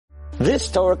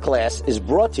This Torah class is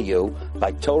brought to you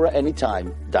by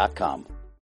TorahAnytime.com.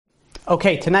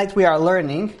 Okay, tonight we are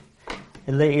learning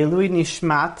Le'ilui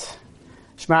Nishmat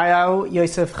Shmarayahu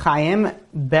Yosef Chaim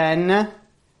ben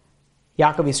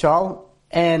Yaakov Yisrael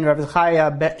and Rabbi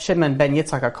Zechariah Shidman ben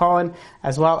Yitzchak HaKohen,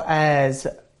 as well as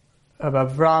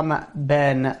Rabbi Avram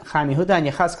ben Chaim Yehuda and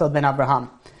Yechazkel ben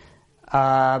Abraham.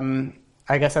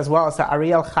 I guess as well as the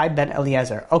Ariel Chai ben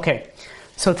Eliezer. Okay,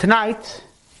 so tonight,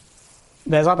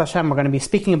 Be'ezrat Hashem, we're going to be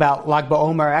speaking about Lag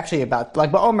BaOmer, actually about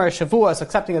Lag BaOmer, Shavuos,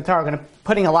 accepting the Torah, we're going to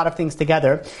putting a lot of things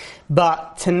together.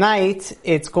 But tonight,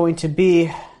 it's going to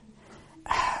be,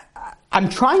 I'm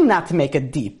trying not to make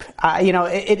it deep.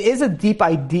 It is a deep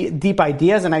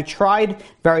ideas, and I tried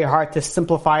very hard to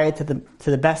simplify it to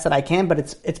the best that I can, but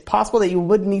it's possible that you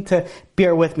would need to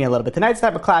bear with me a little bit. Tonight's the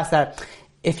type of class that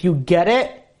if you get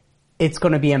it, it's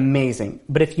going to be amazing.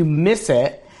 But if you miss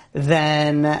it,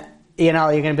 then you're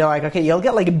going to be like, okay, you'll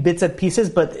get like bits and pieces,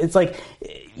 but it's like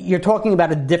you're talking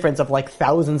about a difference of like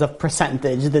thousands of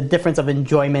percentage, the difference of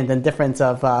enjoyment and difference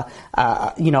of of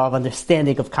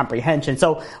understanding, of comprehension.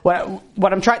 So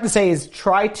what I'm trying to say is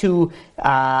try to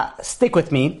stick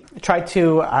with me, try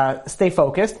to stay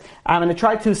focused. I'm going to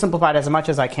try to simplify it as much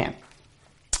as I can.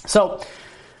 So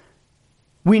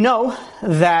we know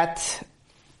that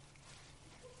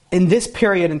in this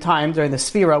period in time, during the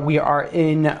Sefira, we are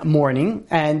in mourning.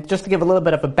 And just to give a little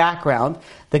bit of a background,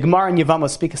 the Gemara in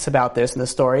Yevamos speaks about this in the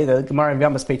story. The Gemara in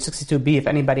Yevamos, page 62b, if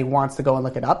anybody wants to go and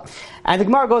look it up. And the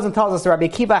Gemara goes and tells us that Rabbi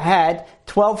Akiva had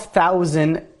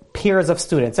 12,000 peers of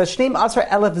students. So Shneim Asar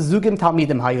Elef Zugim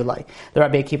Talmidim Hayulai. The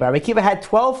Rabbi Akiva had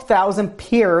 12,000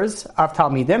 peers of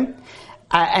Talmidim.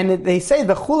 And they say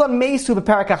the Chulam Meisu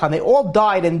b'Parakachan. They all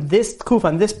died in this kufa,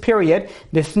 in this period.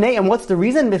 And what's the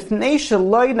reason?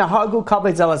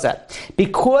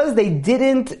 Because they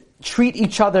didn't treat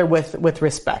each other with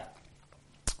respect.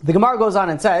 The Gemara goes on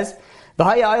and says,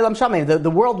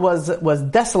 the world was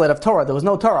desolate of Torah. There was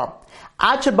no Torah.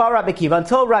 Until Rabbi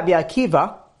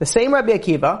Akiva, the same Rabbi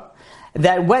Akiva,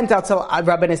 that went out to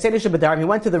Rabbi Nesein Shebadarim, he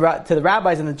went to the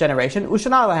rabbis in the generation,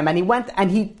 Ushana and he went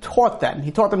and he taught them.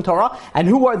 He taught them Torah. And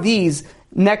who are these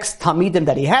next Talmidim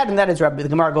that he had? And that is the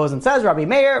Gemara goes and says, Rabbi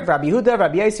Meir, Rabbi Yehuda,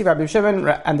 Rabbi Yossi, Rabbi Shimon,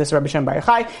 and this Rabbi Shimon Bar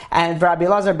Yochai, and Rabbi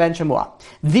Elazar ben Shemua.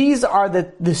 These are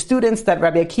the students that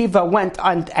Rabbi Akiva went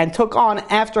and took on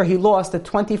after he lost the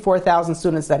 24,000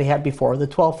 students that he had before, the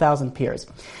 12,000 peers.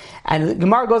 And the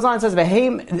Gemara goes on and says,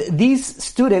 these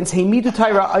students, Heimidu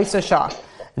Torah Isa Shah,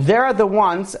 they're the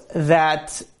ones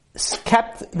that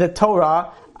kept the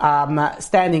Torah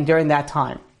standing during that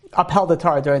time, upheld the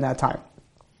Torah during that time.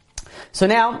 So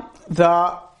now,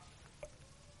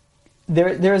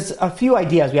 there's a few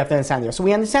ideas we have to understand here. So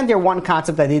we understand here one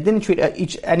concept, that they didn't treat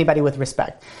anybody with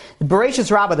respect. The Bereshis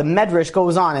Rabbah, the Medrash,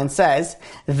 goes on and says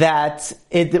that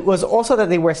it was also that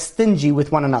they were stingy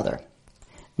with one another.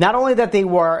 Not only that they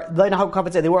were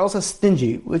also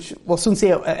stingy, which we'll soon see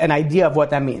an idea of what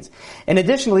that means. And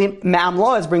additionally, Ma'am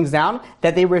Loaz brings down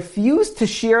that they refused to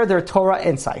share their Torah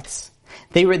insights.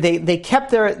 They kept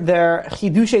their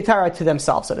Chidushay Torah to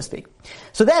themselves, so to speak.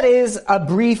 So that is a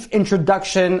brief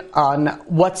introduction on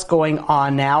what's going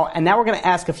on now. And now we're going to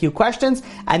ask a few questions,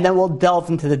 and then we'll delve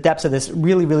into the depths of this.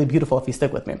 Really, really beautiful if you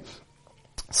stick with me.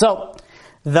 So,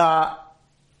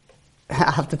 I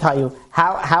have to tell you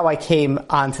how I came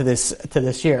onto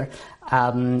this year.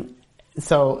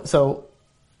 So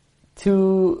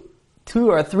 2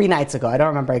 or 3 nights ago, I don't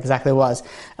remember exactly what it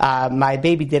was. My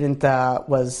baby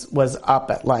was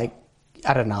up at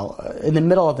in the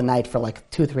middle of the night for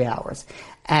 2-3 hours,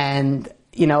 and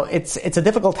it's a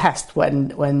difficult test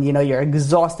when you're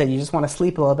exhausted, you just want to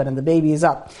sleep a little bit, and the baby is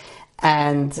up.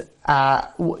 And,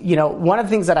 one of the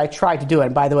things that I tried to do,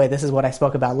 and by the way, this is what I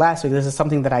spoke about last week, this is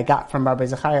something that I got from Rabbi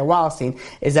Zechariah Wallerstein,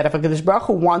 is that if HaKadosh Baruch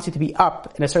Hu wants you to be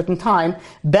up in a certain time,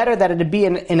 better that it be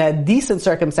in a decent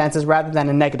circumstances rather than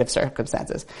in negative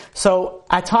circumstances. So,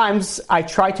 at times, I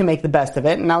try to make the best of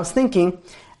it, and I was thinking,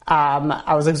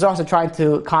 I was exhausted trying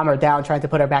to calm her down, trying to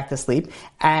put her back to sleep,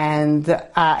 and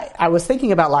I was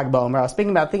thinking about Lag BaOmer, I was thinking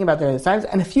about during these times,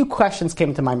 and a few questions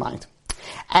came to my mind.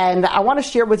 And I want to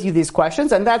share with you these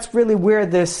questions, and that's really where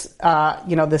this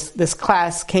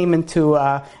class came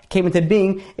into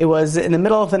being. It was in the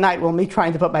middle of the night when me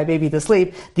trying to put my baby to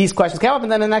sleep. These questions came up,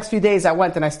 and then the next few days I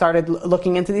went and I started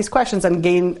looking into these questions and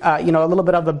gained a little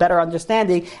bit of a better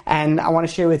understanding. And I want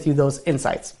to share with you those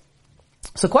insights.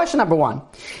 So, question number 1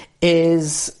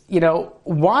 is,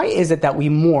 why is it that we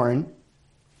mourn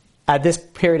at this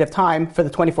period of time for the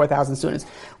 24,000 students?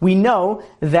 We know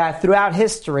that throughout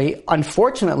history,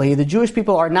 unfortunately, the Jewish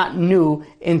people are not new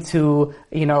into,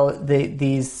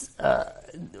 these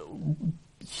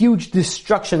huge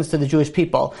destructions to the Jewish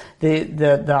people,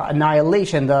 the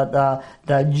annihilation,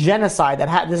 the genocide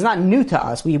this is not new to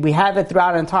us. We have it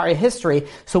throughout entire history.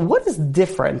 So what is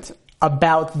different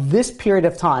about this period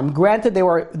of time? Granted, they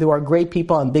were great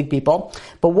people and big people,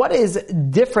 but what is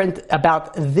different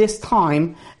about this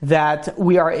time that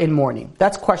we are in mourning?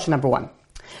 That's question number one.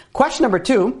 Question number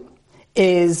two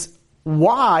is,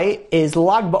 why is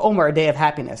Lag BaOmer a day of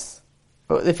happiness?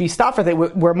 If you stop for a thing,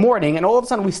 we're mourning, and all of a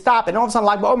sudden we stop, and all of a sudden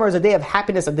Lag BaOmer is a day of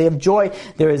happiness, a day of joy.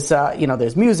 There's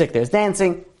music, there's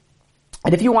dancing.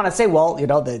 And if you want to say, well,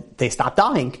 they stopped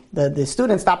dying, the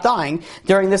students stopped dying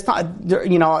during this time,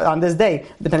 on this day,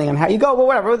 depending on how you go, but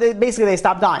whatever, they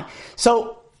stopped dying.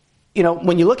 So,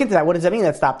 when you look into that, what does that mean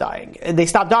that stopped dying? They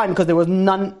stopped dying because there was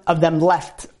none of them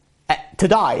left to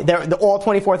die. All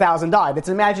 24,000 died. It's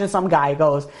imagine some guy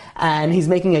goes and he's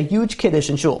making a huge kiddush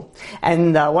in shul,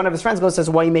 and one of his friends goes and says,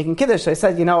 "Why are you making kiddush?" So he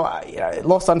said, I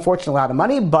lost unfortunately a lot of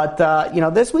money, but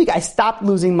this week I stopped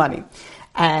losing money.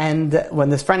 And when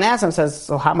this friend asks him, says,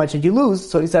 "So how much did you lose?"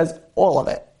 So he says, "All of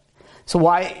it." So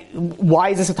why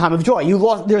is this a time of joy? You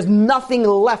lost. There's nothing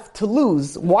left to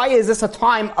lose. Why is this a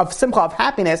time of simcha, of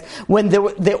happiness, when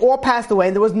they all passed away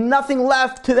and there was nothing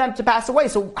left to them to pass away?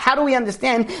 So how do we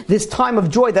understand this time of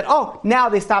joy that, now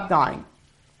they stopped dying?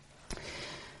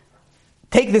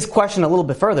 Take this question a little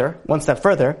bit further, one step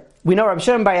further. We know Rabbi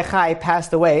Shimon Bar Yochai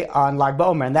passed away on Lag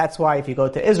BaOmer, and that's why if you go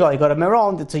to Israel, you go to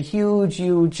Meron, it's a huge,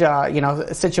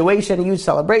 situation, a huge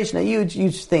celebration, a huge,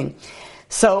 huge thing.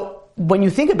 So when you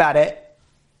think about it,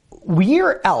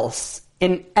 where else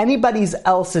in anybody's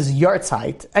else's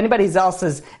yahrzeit, anybody's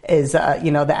else's is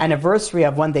the anniversary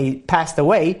of when they passed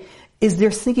away, is there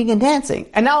singing and dancing?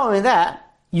 And not only that,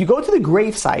 you go to the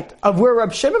gravesite of where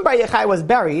Rabbi Shimon Bar Yochai was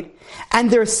buried, and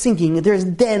there's singing, there's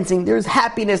dancing, there's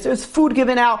happiness, there's food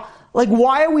given out. Like,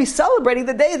 why are we celebrating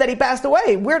the day that he passed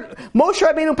away? Moshe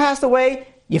Rabbeinu passed away,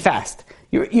 you fast.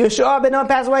 Yeshua ben Nun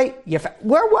passed away.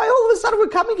 Why all of a sudden we're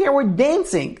coming here, we're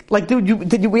dancing? Like,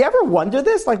 did we ever wonder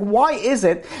this? Like, why is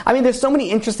it? I mean, there's so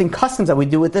many interesting customs that we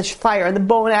do with this fire and the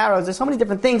bow and arrows. There's so many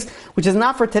different things, which is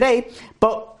not for today,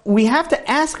 but we have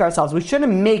to ask ourselves, we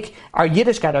shouldn't make our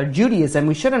Yiddishkeit, our Judaism,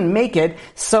 we shouldn't make it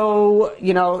so,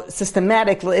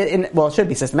 systematic. It should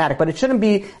be systematic, but it shouldn't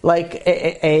be like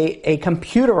a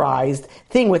computerized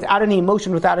thing without any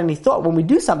emotion, without any thought. When we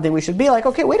do something, we should be like,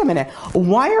 okay, wait a minute.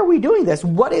 Why are we doing this?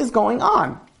 What is going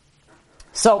on?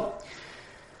 So,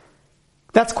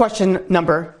 that's question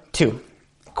number 2.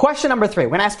 Question number 3. We're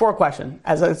going to ask 4 questions,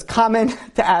 as it's common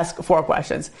to ask 4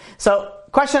 questions. So,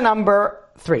 question number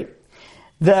 3.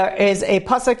 There is a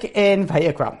pasuk in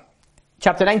Vayikra,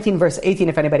 chapter 19, verse 18,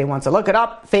 if anybody wants to look it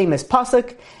up, famous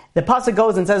pasuk. The pasuk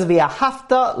goes and says,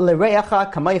 V'ahavta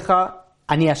l'reacha kamaycha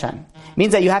ani Hashem.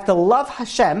 Means that you have to love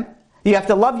Hashem, you have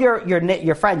to love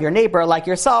your friend, your neighbor, like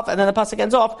yourself, and then the pasuk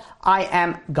ends off, I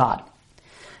am God.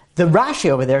 The Rashi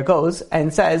over there goes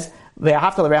and says,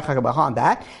 V'ahavta l'reacha kamaycha on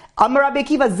that, Amar Rabbi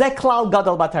Akiva ze klal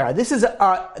gadol b'Torah.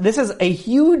 This is a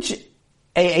huge,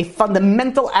 a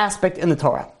fundamental aspect in the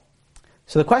Torah.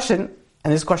 So the question,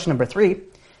 and this is question number 3,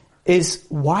 is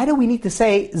why do we need to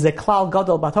say Zeklal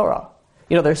Gadol B'Torah?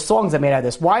 There's songs that made out of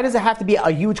this. Why does it have to be a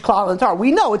huge klal in the Torah?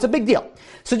 We know it's a big deal.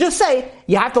 So just say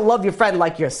you have to love your friend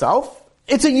like yourself.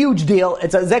 It's a huge deal.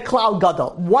 It's a Zeklal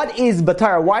Gadol. What is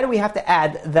B'Torah? Why do we have to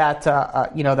add that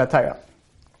that Torah?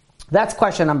 That's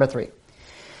question number 3.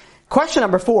 Question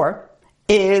number 4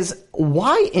 is,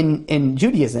 why in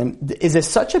Judaism is it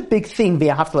such a big thing,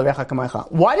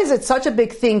 why is it such a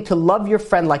big thing to love your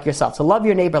friend like yourself, to love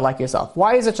your neighbor like yourself?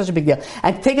 Why is it such a big deal?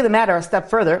 And taking the matter a step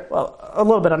further, well, a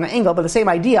little bit on an angle, but the same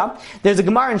idea, there's a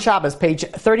Gemara in Shabbos, page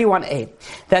 31a,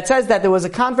 that says that there was a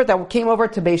convert that came over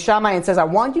to Beis Shammai and says, I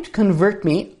want you to convert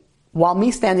me while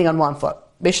me standing on one foot.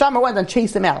 Beis Shammai went and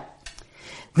chased him out.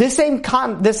 This same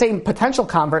potential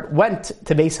convert went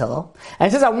to Beis Hillel and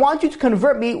says, I want you to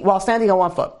convert me while standing on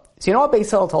one foot. So you know what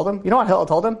Beis Hillel told him? You know what Hillel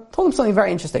told him? Told him something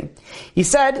very interesting. He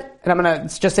said, and I'm going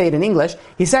to just say it in English,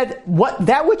 he said,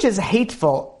 that which is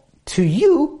hateful to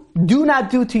you, do not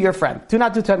do to your friend. Do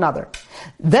not do to another.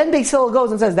 Then Beis Hillel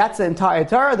goes and says, that's the entire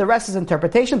Torah, the rest is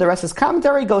interpretation, the rest is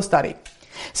commentary, go study.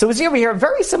 So we see over here a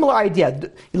very similar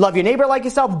idea. You love your neighbor like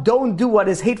yourself, don't do what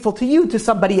is hateful to you to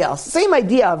somebody else. Same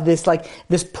idea of this,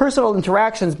 this personal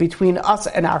interactions between us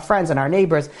and our friends and our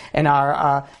neighbors and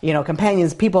our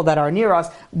companions, people that are near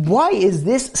us. Why is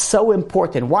this so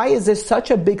important? Why is this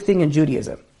such a big thing in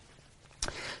Judaism?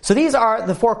 So these are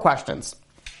the 4 questions.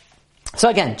 So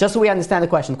again, just so we understand the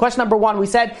question. Question number one, we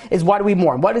said, is why do we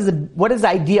mourn? What is the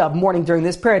idea of mourning during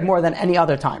this period more than any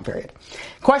other time period?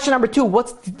 Question number two,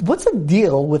 what's the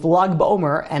deal with Lag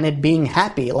BaOmer and it being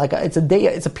happy? Like it's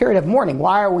a period of mourning.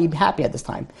 Why are we happy at this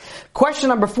time? Question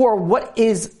number four, what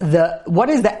is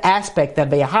the aspect that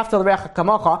V'ahavta l'reacha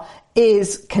kamocha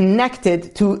is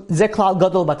connected to Zeklal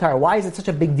Gadol Batar? Why is it such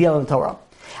a big deal in the Torah?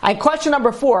 And question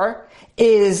number four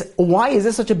is, why is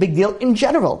this such a big deal in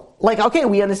general? Like, okay,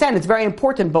 we understand it's very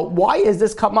important, but why is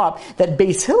this come up that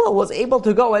Beis Hillel was able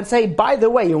to go and say, by the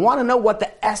way, you want to know what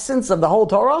the essence of the whole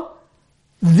Torah?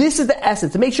 This is the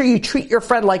essence. To make sure you treat your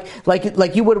friend like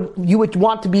you would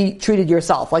want to be treated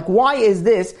yourself. Like, why is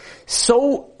this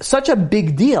such a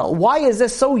big deal? Why is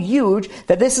this so huge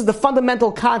that this is the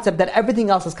fundamental concept that everything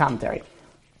else is commentary?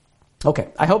 Okay,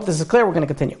 I hope this is clear. We're going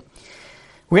to continue.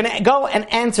 We're going to go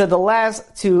and answer the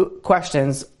last two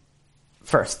questions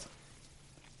first.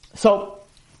 So,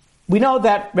 we know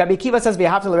that Rabbi Akiva says, you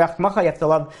have to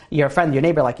love your friend, your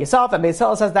neighbor like yourself, and Beis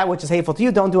Hillel says that which is hateful to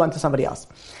you, don't do unto somebody else.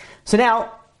 So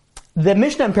now, the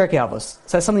Mishnah in Pirkei Avos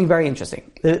says something very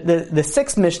interesting. The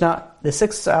sixth Mishnah, the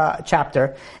sixth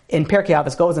chapter in Pirkei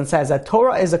Avos goes and says that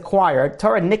Torah is acquired by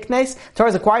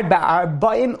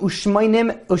arba'im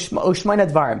ushmainim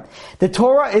dvarim. The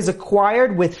Torah is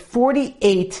acquired with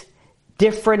 48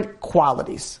 different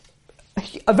qualities.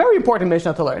 A very important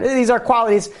Mishnah to learn. These are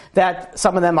qualities that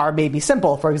some of them are maybe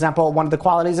simple. For example, one of the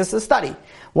qualities is to study.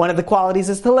 One of the qualities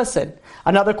is to listen.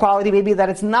 Another quality maybe that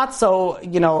it's not so,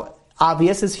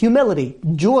 obvious is humility,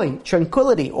 joy,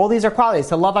 tranquility. All these are qualities.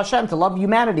 To love Hashem, to love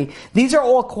humanity. These are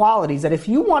all qualities that if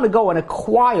you want to go and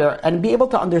acquire and be able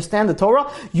to understand the Torah,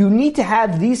 you need to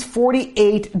have these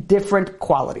 48 different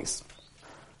qualities.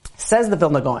 Says the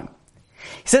Vilna Gaon.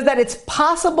 He says that it's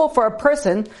possible for a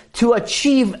person to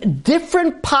achieve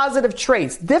different positive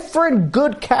traits, different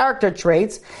good character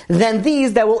traits than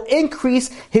these that will increase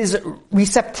his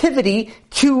receptivity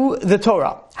to the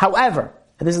Torah. However,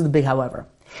 and this is the big however,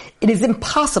 it is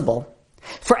impossible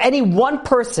for any one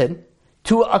person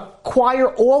to acquire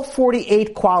all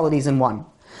 48 qualities in one.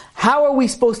 How are we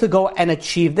supposed to go and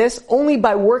achieve this? Only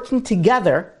by working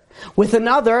together with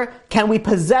another can we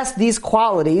possess these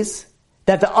qualities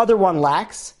that the other one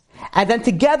lacks, and then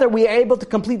together we are able to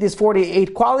complete these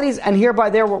 48 qualities, and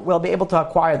hereby there we'll be able to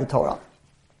acquire the Torah.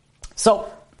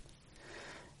 So,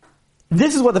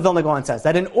 this is what the Vilna Gaon says,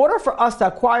 that in order for us to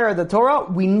acquire the Torah,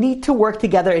 we need to work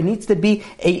together. It needs to be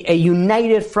a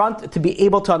united front to be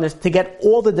able to get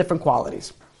all the different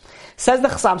qualities. Says the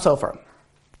Chassam Sofer.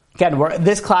 Again,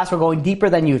 this class we're going deeper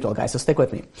than usual, guys, so stick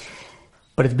with me.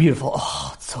 But it's beautiful.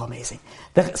 Oh, it's so amazing.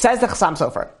 Says the Chassam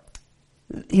Sofer.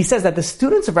 He says that the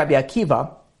students of Rabbi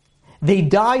Akiva, they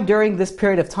died during this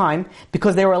period of time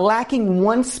because they were lacking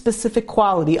one specific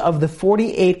quality of the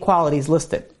 48 qualities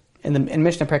listed in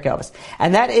Mishnah Pirkei Avos.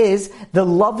 And that is the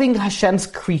loving Hashem's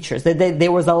creatures.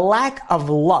 There was a lack of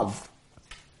love.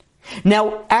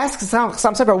 Now, ask Chassam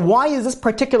Sofer, why is this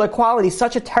particular quality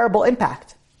such a terrible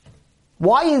impact?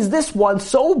 Why is this one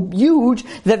so huge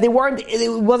that it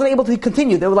wasn't able to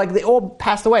continue? They all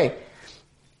passed away.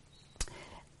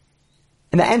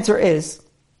 And the answer is,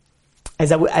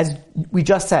 as we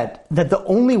just said, that the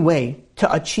only way to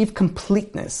achieve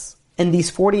completeness in these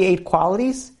 48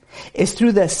 qualities is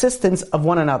through the assistance of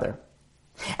one another.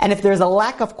 And if there's a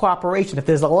lack of cooperation, if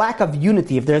there's a lack of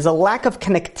unity, if there's a lack of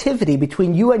connectivity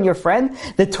between you and your friend,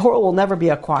 the Torah will never be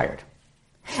acquired.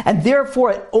 And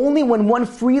therefore, only when one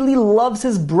freely loves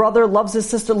his brother, loves his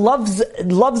sister, loves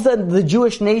the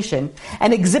Jewish nation,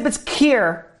 and exhibits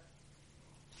care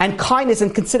and kindness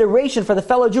and consideration for the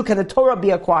fellow Jew can the Torah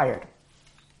be acquired.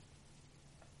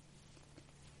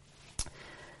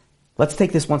 Let's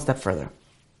take this one step further.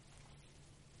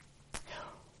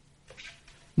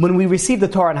 When we received the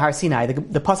Torah in Har Sinai,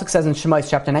 the pasuk says in Shemais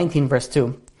chapter 19 verse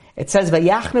 2, it says,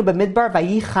 "Vayachnu b'midbar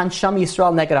vayichan sham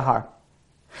Yisrael neged ahar."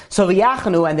 So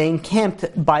Vayachnu, and they encamped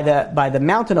by the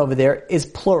mountain over there, is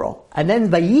plural. And then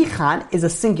Vayichan is a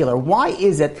singular. Why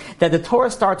is it that the Torah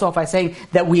starts off by saying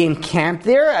that we encamped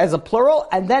there as a plural,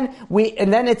 and then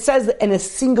it says in a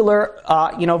singular,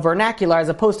 vernacular, as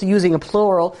opposed to using a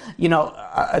plural,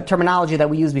 a terminology that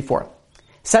we used before?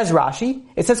 Says Rashi,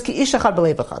 it says Ki ish echad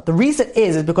b'lev echad. The reason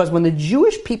is because when the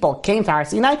Jewish people came to Har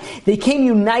Sinai, they came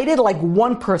united like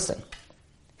one person.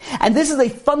 And this is a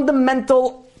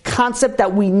fundamental concept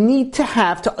that we need to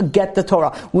have to get the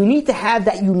Torah. We need to have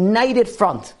that united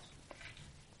front.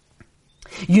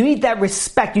 You need that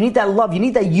respect, you need that love, you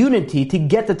need that unity to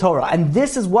get the Torah. And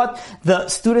this is what the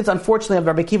students, unfortunately, of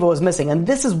Rabbi Akiva was missing. And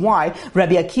this is why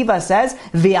Rabbi Akiva says,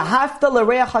 V'yahavta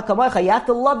l'reacha kamocha, you have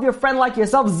to love your friend like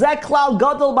yourself. Zeh klal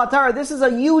gadol b'Torah. This is a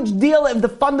huge deal of the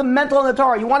fundamental in the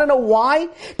Torah. You want to know why?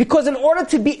 Because in order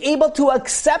to be able to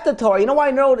accept the Torah, you know why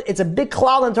I know it's a big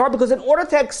klal in the Torah? Because in order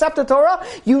to accept the Torah,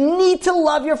 you need to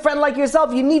love your friend like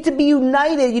yourself. You need to be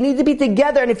united. You need to be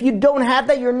together. And if you don't have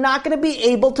that, you're not going to be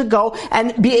able to go and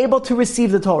be able to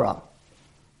receive the Torah.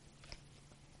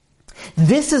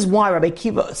 This is why Rabbi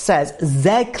Akiva says,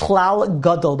 Zeh klal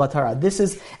gadol b'Torah. This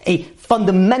is a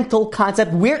fundamental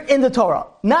concept. We're in the Torah.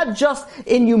 Not just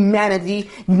in humanity,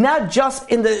 not just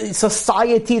in the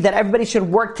society that everybody should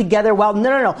work together well.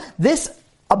 No. This,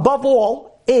 above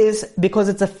all, is because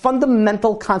it's a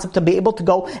fundamental concept to be able to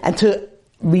go and to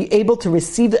be able to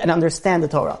receive and understand the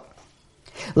Torah.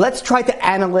 Let's try to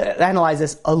analyze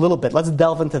this a little bit. Let's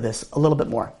delve into this a little bit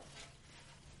more.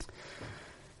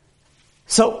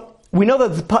 So, we know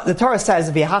that the Torah says,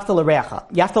 V'yahavta l'reacha.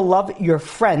 You have to love your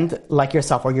friend like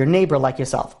yourself, or your neighbor like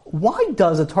yourself. Why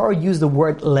does the Torah use the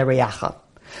word l'reacha?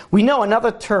 We know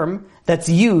another term that's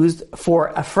used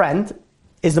for a friend,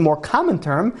 is the more common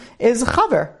term, is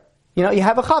chaver. You know, you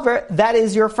have a chaver, that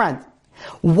is your friend.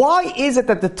 Why is it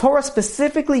that the Torah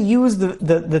specifically used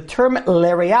the term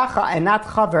l'reacha and not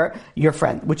chaver, your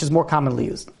friend, which is more commonly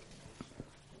used?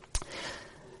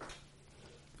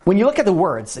 When you look at the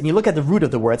words, and you look at the root of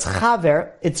the words,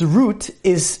 chaver, its root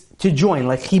is to join,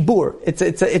 like chibur.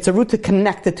 It's a root to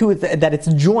connect the two, that it's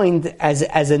joined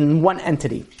as in one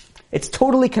entity. It's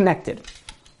totally connected.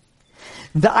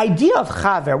 The idea of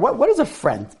chaver, what is a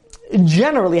friend?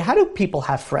 Generally, how do people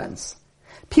have friends?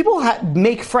 People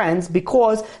make friends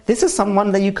because this is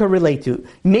someone that you can relate to.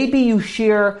 Maybe you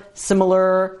share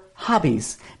similar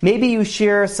hobbies. Maybe you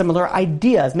share similar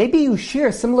ideas. Maybe you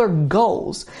share similar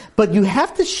goals. But you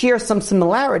have to share some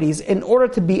similarities in order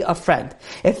to be a friend.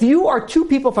 If you are two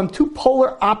people from two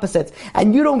polar opposites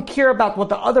and you don't care about what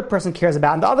the other person cares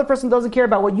about and the other person doesn't care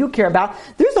about what you care about,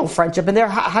 there's no friendship in there.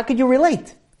 How could you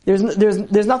relate? There's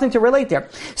nothing to relate there.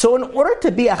 So in order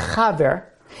to be a chaver,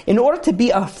 in order to be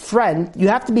a friend, you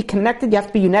have to be connected, you have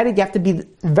to be united, you have to be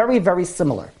very, very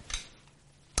similar.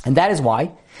 And that is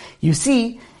why you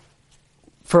see,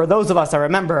 for those of us I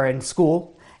remember in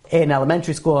school, in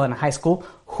elementary school and high school,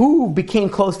 who became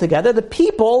close together? The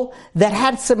people that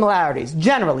had similarities.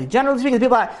 Generally speaking,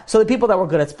 the people that were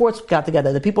good at sports got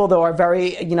together. The people that were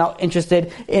very,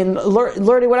 interested in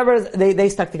learning, whatever, they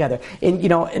stuck together.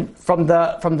 From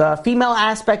the female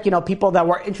aspect, people that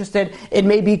were interested in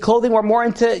maybe clothing were more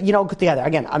into, together.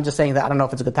 Again, I'm just saying that, I don't know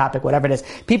if it's a good topic, whatever it is.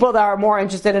 People that are more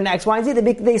interested in X, Y, and Z,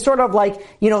 they sort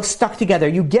of stuck together.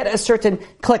 You get a certain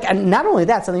click. And not only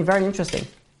that, something very interesting.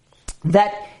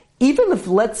 That even if,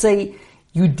 let's say,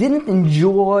 you didn't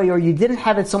enjoy or you didn't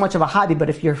have it so much of a hobby, but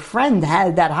if your friend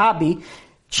had that hobby,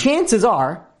 chances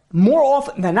are, more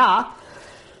often than not,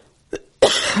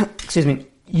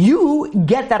 you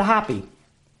get that hobby.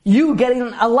 You get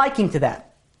a liking to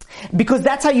that. Because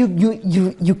that's how you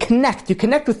connect. You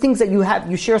connect with things that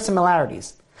you share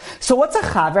similarities. So what's a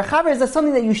chaver? Chaver is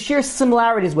something that you share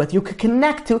similarities with. You could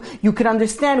connect to, you could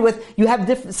understand with, you have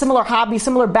similar hobbies,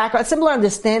 similar background, similar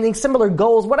understanding, similar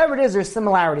goals, whatever it is, there's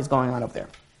similarities going on over there.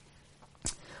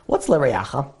 What's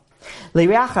l'reacha?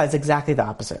 L'reacha is exactly the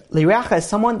opposite. L'reacha is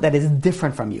someone that is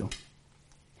different from you.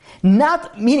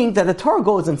 Not meaning that the Torah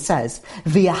goes and says,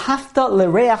 "V'yahavta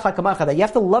l'reacha kamocha," that you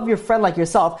have to love your friend like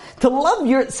yourself. To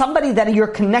love somebody that you're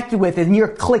connected with in your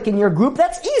clique, in your group,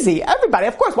 that's easy. Everybody,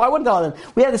 of course. Why wouldn't I love them?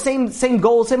 We have the same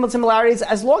goals, same similarities.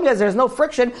 As long as there's no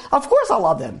friction, of course I'll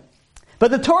love them. But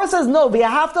the Torah says no.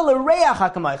 V'yahavta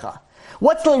l'reacha kamocha.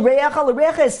 What's l'reacha?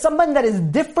 L'reacha is someone that is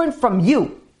different from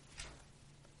you.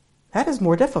 That is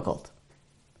more difficult.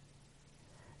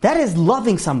 That is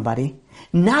loving somebody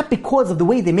not because of the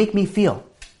way they make me feel.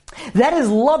 That is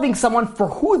loving someone for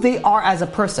who they are as a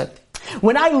person.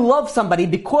 When I love somebody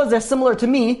because they're similar to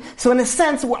me, so in a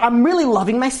sense, I'm really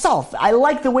loving myself. I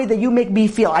like the way that you make me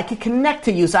feel. I can connect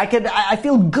to you, so I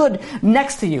feel good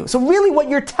next to you. So really what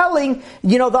you're telling,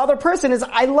 the other person is,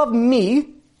 I love me,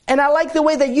 and I like the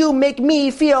way that you make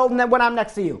me feel when I'm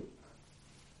next to you.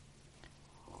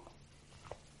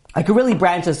 I could really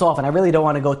branch this off, and I really don't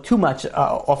want to go too much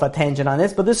off a tangent on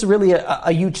this, but this is really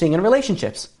a huge thing in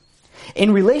relationships.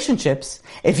 In relationships,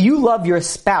 if you love your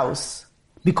spouse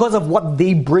because of what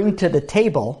they bring to the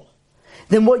table,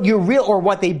 then what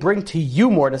they bring to you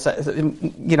more,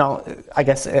 I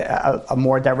guess a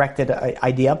more directed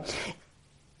idea,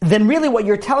 then really what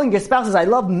you're telling your spouse is, I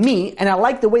love me, and I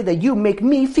like the way that you make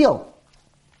me feel.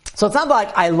 So it's not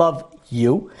like I love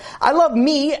you. I love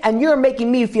me, and you're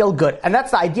making me feel good. And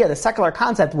that's the idea, the secular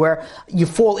concept where you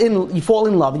fall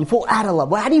in love, and you fall out of love.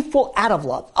 Well, how do you fall out of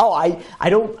love? Oh, I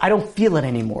don't feel it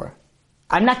anymore.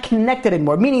 I'm not connected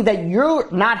anymore, meaning that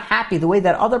you're not happy the way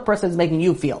that other person is making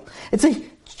you feel. It's a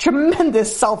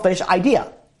tremendous selfish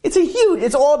idea.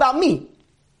 It's all about me.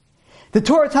 The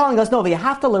Torah telling us, no,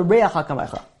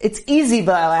 it's easy,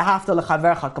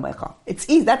 it's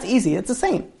easy, that's easy, it's the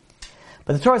same.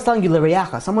 But the Torah is telling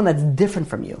you, someone that's different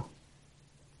from you.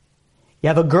 You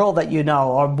have a girl that you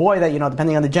know, or a boy that you know,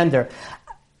 depending on the gender.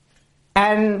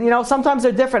 And, sometimes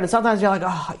they're different, and sometimes you're like,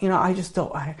 I just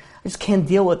can't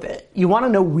deal with it. You want to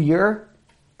know where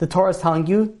the Torah is telling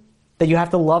you that you have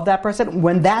to love that person?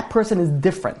 When that person is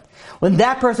different. When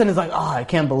that person is like, I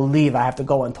can't believe I have to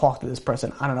go and talk to this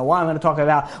person. I don't know what I'm going to talk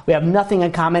about. We have nothing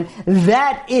in common.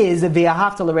 That is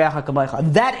v'ahavta l'reacha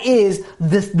kamaycha. That is,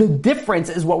 the difference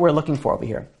is what we're looking for over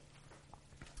here.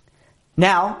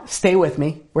 Now, stay with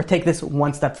me. We'll take this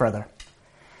one step further.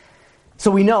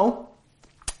 So we know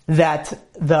that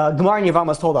the Gemara in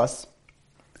Yevamos told us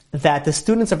that the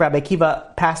students of Rabbi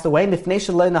Akiva passed away. They didn't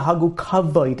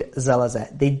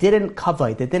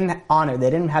kavod, they didn't honor, they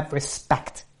didn't have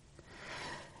respect.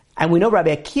 And we know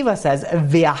Rabbi Akiva says,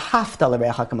 v'ahavta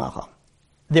l'reacha kamaycha.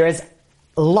 There is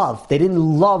love. They didn't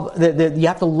love, you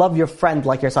have to love your friend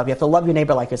like yourself. You have to love your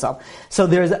neighbor like yourself. So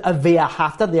there's a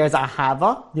v'ahavta, there's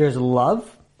ahava, there's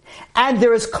love. And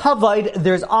there is kavod,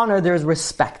 there's honor, there's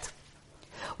respect.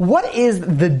 What is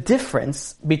the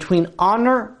difference between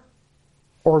honor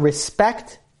or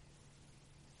respect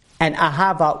and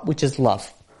ahava, which is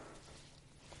love?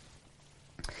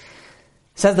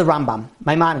 Says the Rambam,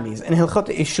 Maimonides, in Hilchot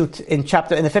Ishut, in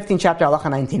the 15th chapter,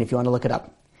 Halacha 19, if you want to look it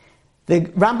up. The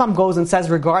Rambam goes and says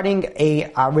regarding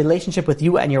a relationship with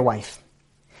you and your wife.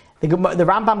 The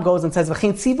Rambam goes and says,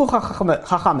 V'chein tzivu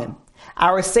chachamim.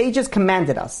 Our sages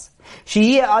commanded us.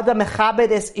 Sheyeh adam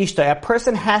mechabed es ishto. A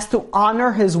person has to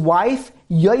honor his wife,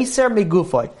 yoser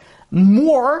megufoy,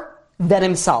 more than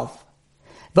himself.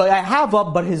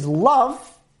 But his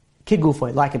love,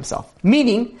 kigufoy, like himself.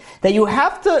 Meaning that you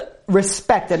have to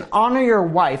respect and honor your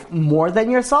wife more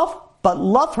than yourself, but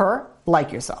love her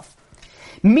like yourself.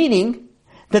 Meaning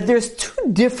that there's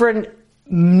two different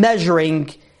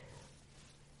measuring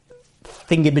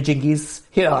thingamajiggies.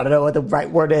 I don't know what the right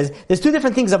word is. There's two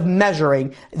different things of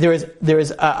measuring. There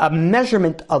is a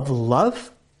measurement of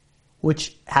love,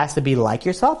 which has to be like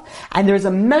yourself, and there's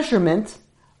a measurement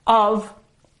of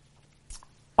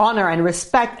honor and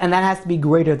respect, and that has to be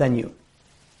greater than you.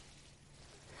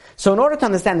 So in order to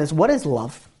understand this, what is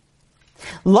love?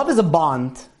 Love is a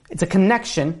bond. It's a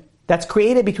connection that's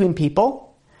created between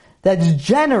people that's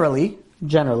generally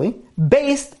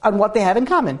based on what they have in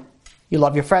common. You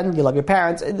love your friend, you love your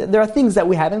parents. There are things that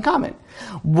we have in common.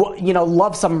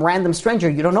 Love some random stranger.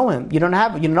 You don't know him. You don't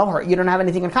know her. You don't have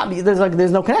anything in common.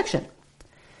 There's no connection.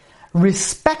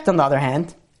 Respect, on the other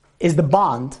hand, is the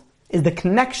bond, is the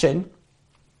connection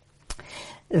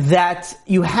that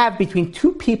you have between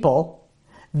two people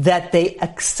that they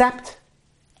accept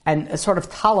and sort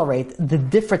of tolerate the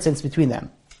differences between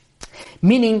them.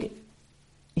 Meaning,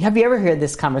 have you ever heard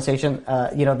this conversation,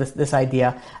 this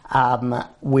idea,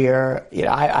 where,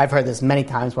 I've heard this many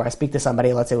times where I speak to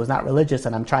somebody, let's say who's not religious,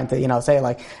 and I'm trying to,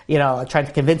 trying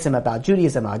to convince him about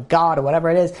Judaism or God or whatever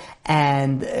it is,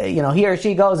 and, he or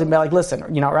she goes and be like, listen,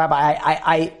 Rabbi,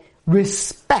 I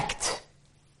respect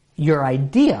your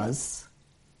ideas.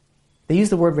 They use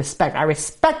the word respect. I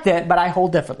respect it, but I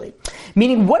hold differently.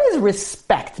 Meaning, what does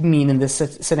respect mean in this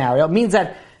scenario? It means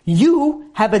that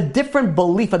you have a different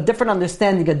belief, a different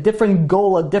understanding, a different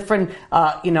goal, a different,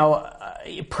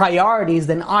 priorities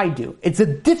than I do. It's a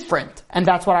different, and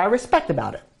that's what I respect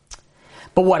about it.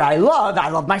 But what I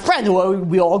love my friend, who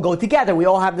we all go together, we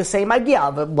all have the same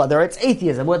idea, whether it's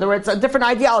atheism, whether it's a different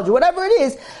ideology, whatever it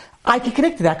is, I can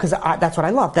connect to that because that's what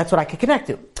I love, that's what I can connect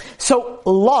to. So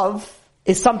love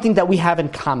is something that we have in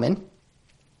common,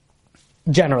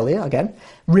 generally, again.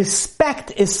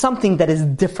 Respect is something that is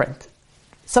different.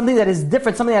 Something that is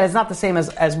different, something that is not the same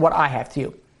as what I have to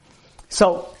you.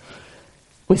 So,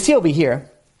 we see over here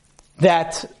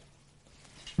that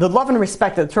the love and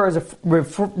respect that the Torah is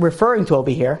referring to over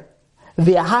here,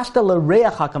 v'ahavta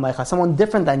l'reacha kamaycha, someone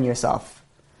different than yourself.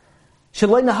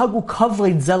 Someone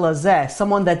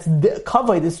that's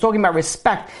kavod is talking about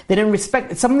respect. They didn't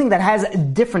respect. It's something that has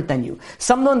different than you.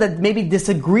 Someone that maybe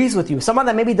disagrees with you. Someone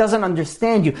that maybe doesn't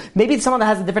understand you. Maybe it's someone that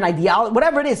has a different ideology.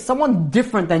 Whatever it is, someone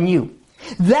different than you.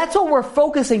 That's what we're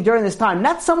focusing during this time.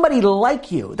 Not somebody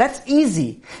like you. That's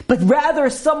easy. But rather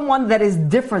someone that is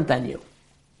different than you.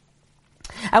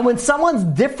 And when someone's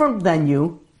different than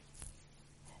you,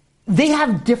 they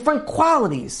have different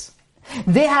qualities.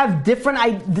 They have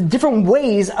different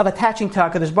ways of attaching to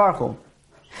HaKadosh Baruch Hu.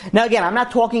 Now again, I'm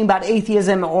not talking about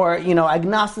atheism or,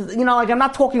 agnostic, I'm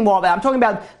not talking about that. I'm talking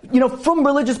about, from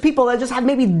religious people that just have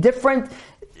maybe different,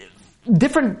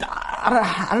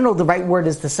 I don't know what the right word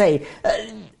is to say.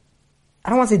 I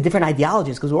don't want to say different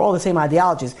ideologies because we're all the same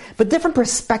ideologies, but different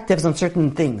perspectives on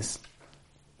certain things.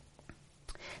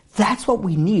 That's what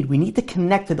we need. We need to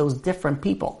connect to those different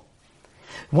people.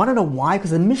 You want to know why?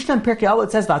 Because the Mishnah in Pirkei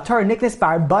Avot says,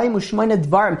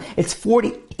 it's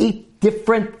 48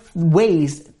 different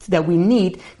ways that we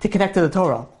need to connect to the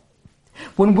Torah.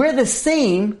 When we're the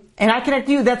same, and I connect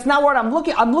to you, that's not what I'm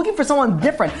looking. I'm looking for someone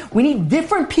different. We need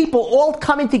different people all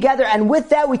coming together, and with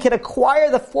that we can acquire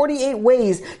the 48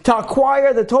 ways to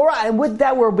acquire the Torah, and with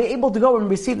that we'll be able to go and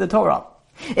receive the Torah.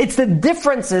 It's the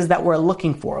differences that we're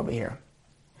looking for over here.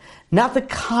 Not the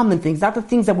common things, not the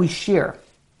things that we share.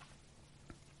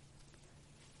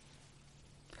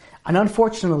 And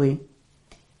unfortunately,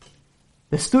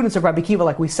 the students of Rabbi Akiva,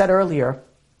 like we said earlier,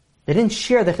 they didn't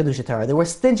share the Chidush Torah. They were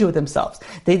stingy with themselves.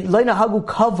 There was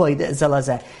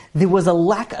a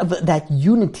lack of that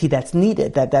unity that's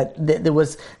needed. That there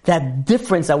was that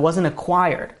difference that wasn't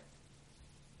acquired.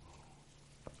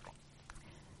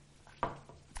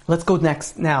 Let's go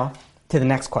now to the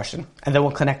next question, and then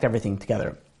we'll connect everything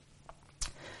together.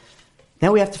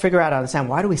 Now we have to figure out, understand,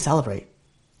 why do we celebrate?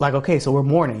 So we're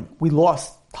mourning. We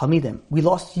lost Talmidim. We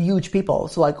lost huge people.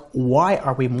 So why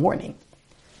are we mourning?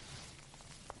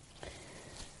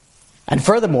 And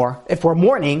furthermore, if we're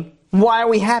mourning, why are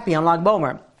we happy on Lag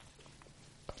BaOmer?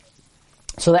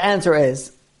 So the answer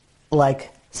is,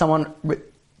 someone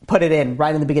put it in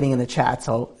right in the beginning in the chat,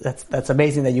 so that's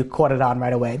amazing that you caught it on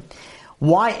right away.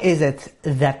 Why is it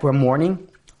that we're mourning?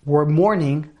 We're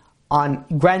mourning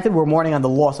granted we're mourning on the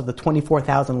loss of the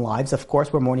 24,000 lives, of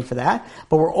course we're mourning for that,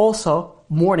 but we're also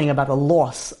mourning about the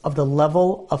loss of the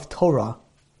level of Torah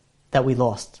that we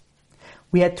lost.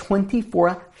 We had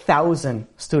 24,000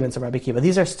 students of Rabbi Akiva.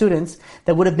 These are students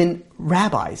that would have been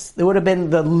rabbis. They would have been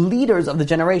the leaders of the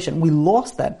generation. We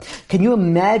lost them. Can you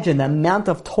imagine the amount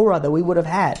of Torah that we would have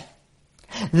had?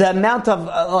 The amount of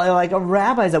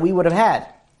rabbis that we would have had.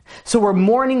 So we're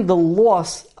mourning the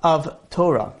loss of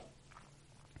Torah.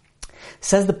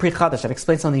 Says the Pri Chadash, that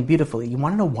explains something beautifully. You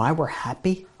want to know why we're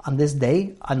happy on this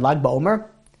day, on Lag BaOmer?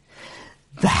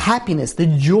 The happiness, the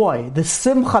joy, the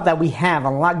simcha that we have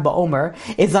on Lag BaOmer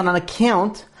is on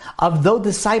account of those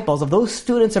disciples, of those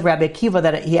students of Rabbi Akiva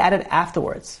that he added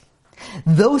afterwards.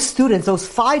 Those students, those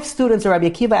 5 students of Rabbi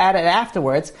Akiva added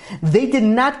afterwards, they did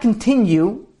not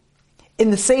continue in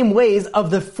the same ways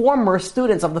of the former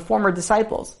students, of the former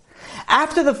disciples.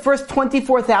 After the first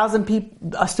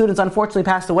 24,000 students unfortunately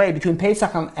passed away between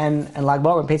Pesach and Lag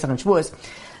BaOmer, and Pesach and Shavuos,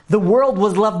 the world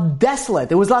was left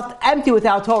desolate. It was left empty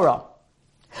without Torah.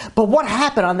 But what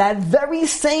happened on that very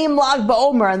same Lag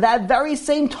BaOmer, and that very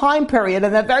same time period,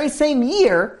 and that very same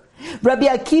year, Rabbi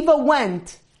Akiva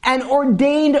went and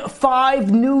ordained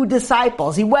 5 new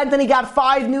disciples. He went and he got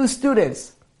 5 new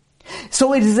students.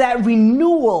 So it is that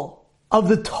renewal of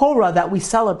the Torah that we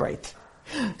celebrate.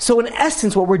 So in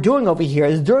essence, what we're doing over here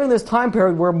is during this time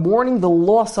period, we're mourning the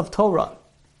loss of Torah.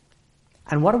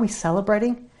 And what are we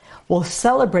celebrating? Well,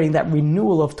 celebrating that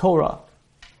renewal of Torah.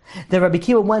 That Rabbi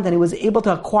Akiva went and he was able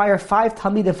to acquire 5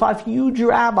 Talmidim, 5 huge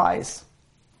rabbis.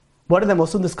 One of them we'll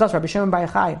soon discuss, Rabbi Shimon Bar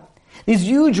Yochai. These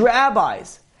huge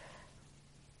rabbis.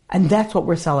 And that's what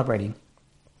we're celebrating.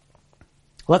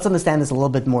 Let's understand this a little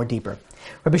bit more deeper.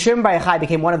 Rabbi Shimon Bar Yochai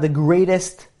became one of the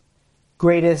greatest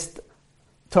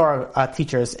Torah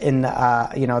teachers in,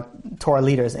 Torah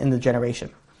leaders in the generation.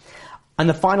 On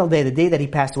the final day, the day that he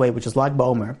passed away, which is Lag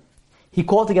BaOmer, he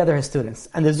called together his students.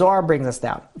 And the Zohar brings us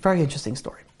down. Very interesting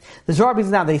story. The Zohar brings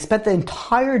us down that he spent the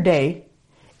entire day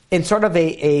in sort of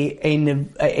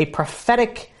a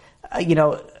prophetic,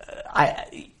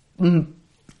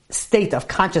 state of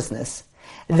consciousness.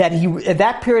 That at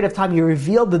that period of time, he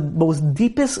revealed the most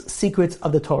deepest secrets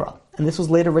of the Torah. And this was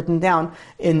later written down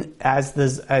as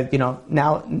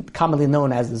now commonly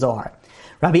known as the Zohar.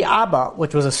 Rabbi Abba,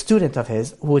 which was a student of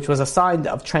his, which was assigned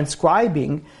of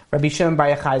transcribing Rabbi Shimon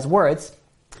Bar Yochai's words,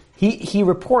 he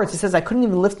reports, he says, I couldn't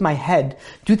even lift my head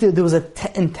due to there was an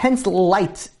intense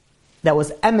light that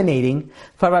was emanating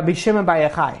from Rabbi Shimon Bar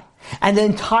Yochai. And the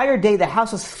entire day the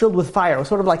house was filled with fire. It was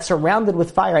sort of surrounded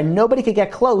with fire, and nobody could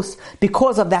get close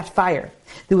because of that fire.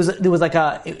 It was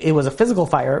a physical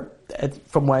fire,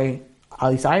 from way at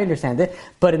least I understand it,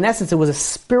 but in essence it was a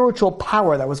spiritual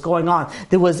power that was going on.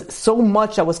 There was so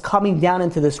much that was coming down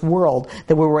into this world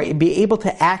that we were able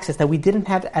to access that we didn't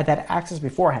have that access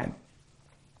beforehand.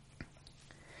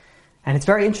 And it's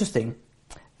very interesting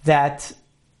that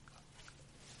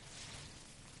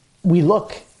we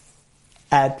look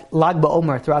at Lag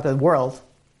BaOmer throughout the world,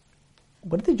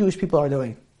 what do the Jewish people are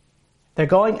doing? They're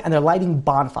going and they're lighting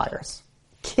bonfires.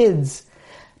 Kids,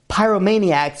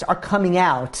 pyromaniacs are coming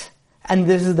out, and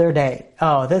this is their day.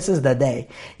 Oh, this is the day.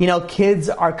 Kids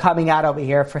are coming out over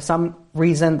here for some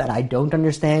reason that I don't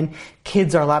understand.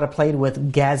 Kids are allowed to play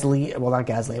with gasoline, well, not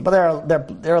gasoline, but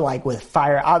they're like with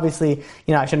fire. Obviously,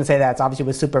 I shouldn't say that. It's obviously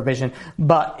with supervision,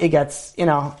 but it gets, I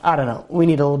don't know. We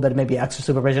need a little bit of maybe extra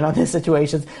supervision on these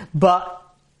situations, but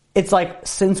it's like,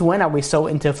 since when are we so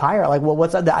into fire? Like, well,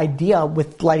 what's the idea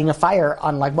with lighting a fire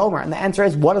on Lag BaOmer? And the answer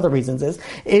is, one of the reasons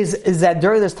is that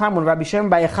during this time when Rabbi Shimon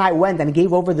Bar Yochai went and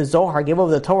gave over the Zohar, gave over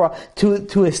the Torah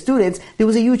to his students, there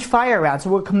was a huge fire around. So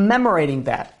we're commemorating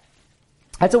that.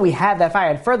 That's why we have that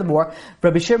fire. And furthermore,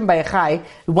 Rabbi Shimon Bar Yochai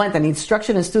went and he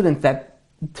instructed his students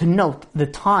to note the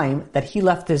time that he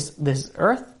left this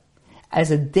earth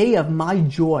as a day of my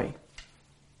joy.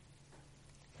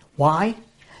 Why?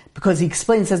 Because he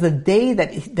explains, says the day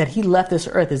that he left this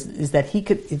earth is that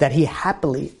he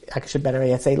happily, I should better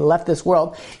yet say, left this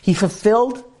world. He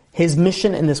fulfilled his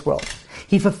mission in this world.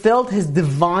 He fulfilled his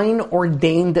divine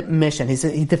ordained mission.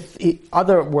 In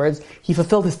other words, he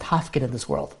fulfilled his tafkid in this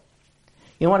world.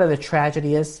 You know what the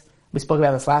tragedy is? We spoke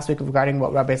about this last week regarding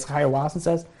what Rabbi Zechariah Wasson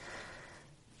says.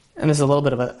 And this is a little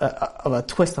bit of a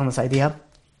twist on this idea.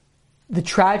 The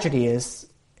tragedy is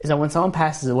that when someone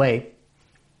passes away,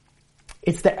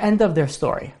 it's the end of their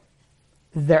story,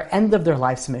 their end of their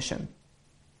life's mission.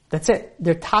 That's it.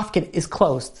 Their tafkid is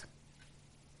closed.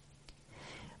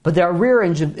 But there are rare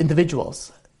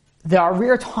individuals. There are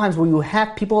rare times where you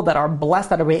have people that are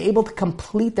blessed, that are able to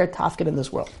complete their tafkid in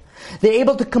this world. They're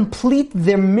able to complete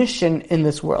their mission in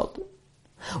this world.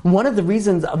 One of the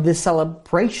reasons of this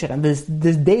celebration and this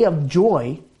day of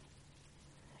joy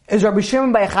is Rabbi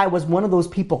Shimon Bar Yochai was one of those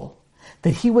people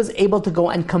that he was able to go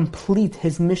and complete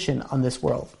his mission on this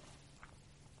world.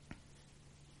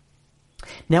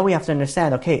 Now we have to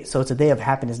understand, okay, so it's a day of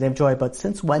happiness, a day of joy, but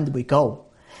since when do we go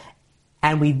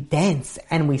and we dance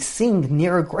and we sing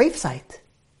near a gravesite?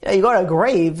 You go to a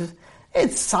grave,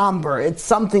 it's somber, it's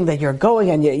something that you're going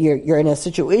and you're in a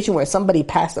situation where somebody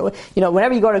passed away.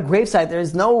 Whenever you go to a gravesite,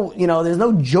 there's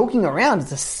no joking around.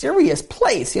 It's a serious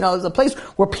place. It's a place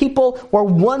where people were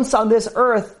once on this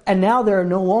earth and now they're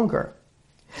no longer.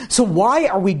 So why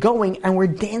are we going and we're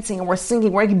dancing and we're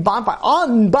singing, we're making bonfire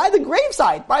by the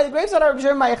gravesite of Rabbi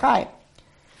Shimon Bar Yochai?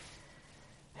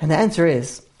 And the answer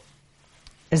is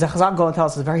that Chazal go and tell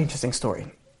us a very interesting story.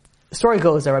 The story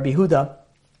goes that Rabbi Yehuda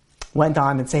went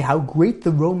on and say how great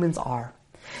the Romans are.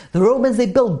 The Romans, they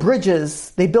build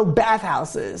bridges, they build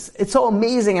bathhouses. It's so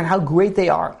amazing and how great they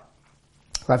are.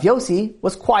 Rav Yossi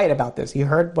was quiet about this. He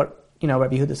heard what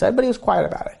Rabbi Yehuda said, but he was quiet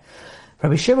about it.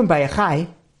 Rabbi Shimon Bar Yochai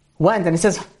went and he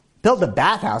says, build the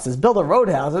bathhouses, build the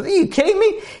roadhouses. Are you kidding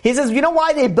me? He says, you know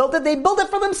why they built it? They built it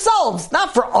for themselves,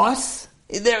 not for us.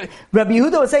 Rabbi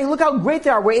Yehuda was saying, look how great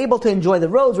they are. We're able to enjoy the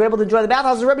roads. We're able to enjoy the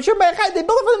bathhouses. Rabbi Shimon Bar Yochai, they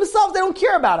built it for themselves. They don't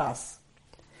care about us.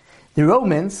 The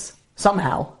Romans,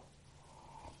 somehow,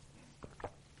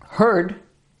 heard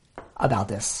about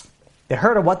this. They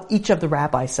heard of what each of the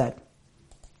rabbis said.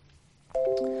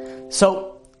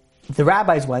 So, the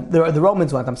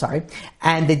Romans went,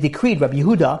 and they decreed Rabbi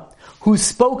Yehuda, who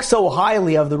spoke so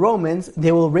highly of the Romans,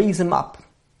 they will raise him up.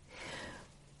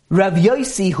 Rav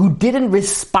Yossi, who didn't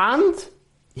respond,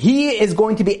 he is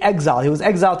going to be exiled. He was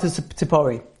exiled to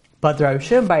Tzipori. But Rabbi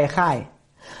Shimon Bar Yochai,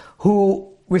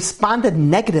 who responded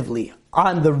negatively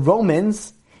on the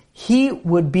Romans, he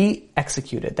would be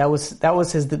executed. That was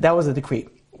the decree.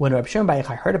 When Rabbi Shimon Bar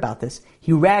Yochai heard about this,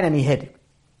 he ran and he hid.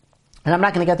 And I'm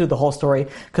not going to get through the whole story,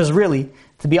 because really,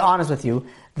 to be honest with you,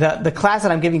 the class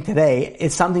that I'm giving today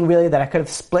is something really that I could have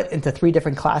split into 3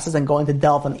 different classes and go into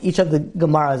delve on each of the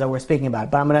Gemaras that we're speaking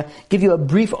about. But I'm going to give you a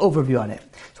brief overview on it.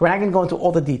 So we're not going to go into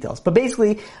all the details. But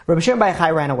basically, Rabbi Shimon Bar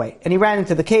Yochai ran away. And he ran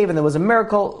into the cave and there was a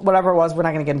miracle, whatever it was. We're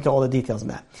not going to get into all the details on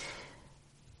that.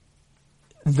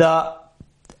 The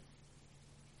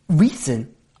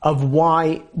reason of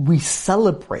why we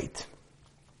celebrate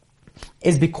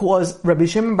is because Rabbi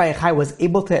Shimon Bar Yochai was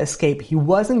able to escape. He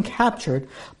wasn't captured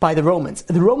by the Romans.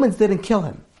 The Romans didn't kill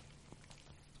him.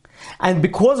 And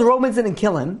because the Romans didn't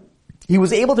kill him, he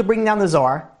was able to bring down the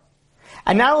Zohar.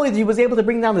 And not only he was able to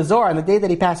bring down the Zohar on the day that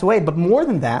he passed away, but more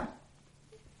than that,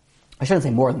 I shouldn't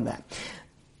say more than that.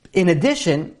 In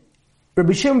addition,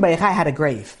 Rabbi Shimon Bar Yochai had a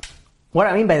grave. What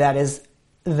I mean by that is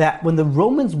that when the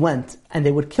Romans went and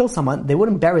they would kill someone, they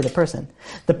wouldn't bury the person.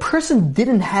 The person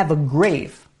didn't have a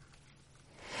grave.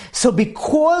 So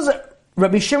because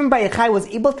Rabbi Shimon Bar Yochai was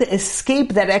able to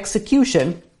escape that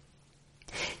execution,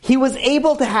 He was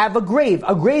able to have a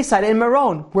gravesite in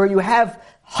Meron, where you have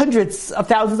hundreds of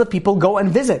thousands of people go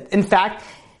and visit. In fact,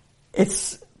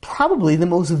 it's probably the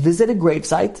most visited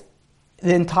gravesite in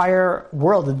the entire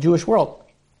world, the Jewish world.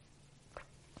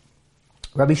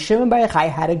 Rabbi Shimon Bar Yochai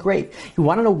had a grave. You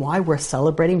want to know why we're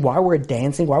celebrating, why we're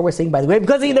dancing, why we're singing by the grave?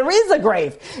 Because there is a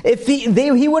grave. If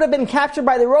he would have been captured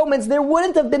by the Romans, there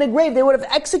wouldn't have been a grave. They would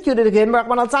have executed him,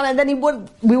 and then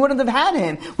we wouldn't have had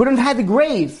him. We wouldn't have had the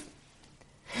grave.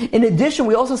 In addition,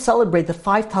 we also celebrate the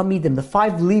 5 Talmidim, the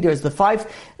 5 leaders, the 5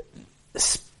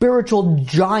 spiritual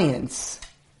giants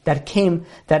that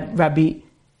Rabbi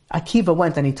Akiva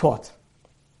went and he taught.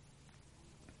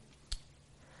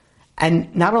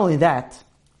 And not only that,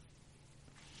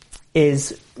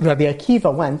 is Rabbi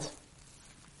Akiva went,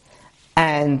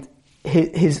 and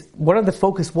his one of the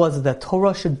focus was that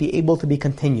Torah should be able to be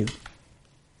continued.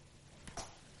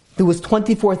 There was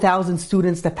 24,000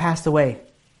 students that passed away.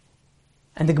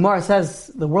 And the Gemara says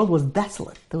the world was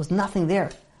desolate. There was nothing there.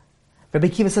 Rabbi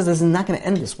Akiva says this is not going to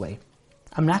end this way.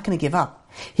 I'm not going to give up.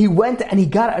 He went and he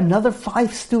got another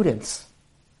 5 students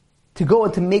to go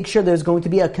and to make sure there's going to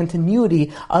be a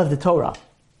continuity of the Torah.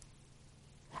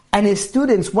 And his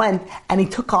students went and he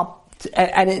took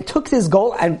this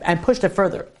goal and pushed it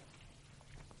further.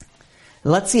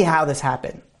 Let's see how this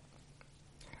happened.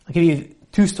 I'll give you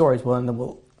 2 stories, and then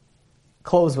we'll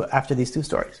close after these 2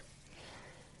 stories.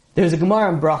 There's a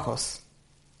Gemara in Brachos,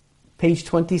 page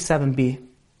 27b,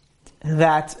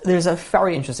 that there's a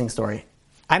very interesting story.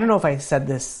 I don't know if I said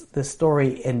this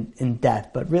story in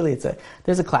depth, but really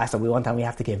there's a class that one time we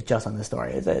have to give just on this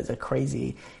story. It's a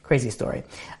crazy story.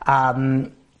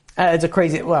 It's a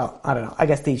crazy, well, I don't know, I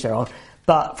guess to each their own,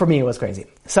 but for me it was crazy.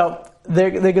 So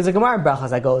there's a Gemara in Brachos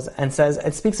that goes and says,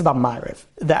 it speaks about Ma'ariv,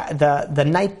 the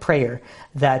night prayer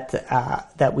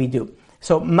that we do.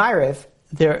 So Ma'ariv,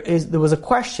 there was a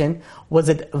question, was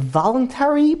it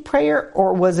voluntary prayer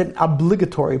or was it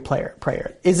obligatory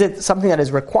prayer? Is it something that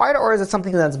is required or is it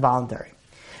something that's voluntary?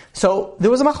 So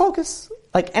there was a machlokus,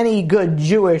 like any good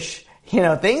Jewish thing,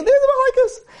 there's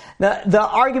a machlokus. The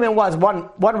argument was, one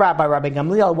rabbi, Rabbi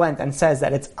Gamliel, went and says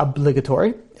that it's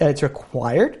obligatory, that it's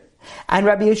required, and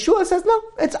Rabbi Yeshua says no,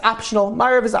 it's optional,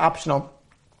 Ma'ariv is optional.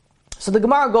 So the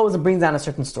Gemara goes and brings down a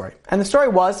certain story. And the story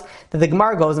was that the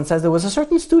Gemara goes and says there was a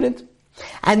certain student,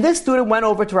 and this student went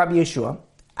over to Rabbi Yeshua,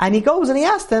 and he goes and he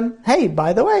asked him, hey,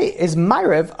 by the way, is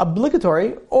Ma'ariv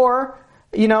obligatory or,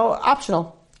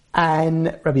 optional?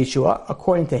 And Rabbi Yeshua,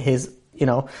 according to his,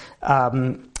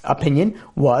 opinion,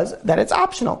 was that it's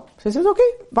optional. So he says,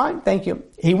 okay, fine, thank you.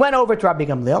 He went over to Rabbi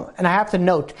Gamliel, and I have to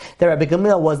note that Rabbi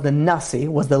Gamliel was the Nasi,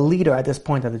 was the leader at this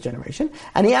point of the generation,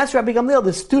 and he asked Rabbi Gamliel,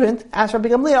 the student asked Rabbi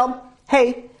Gamliel,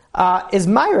 hey, is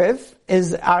Ma'ariv,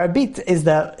 is Arabit, is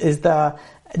the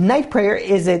night prayer,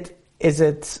 is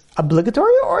it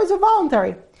obligatory or is it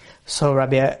voluntary? So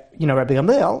Rabbi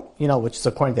Gamliel, which is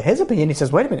according to his opinion, he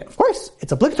says, wait a minute, of course,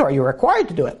 it's obligatory, you're required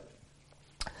to do it.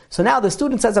 So now the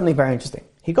student says something very interesting.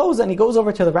 He goes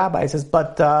over to the rabbi and says,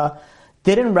 but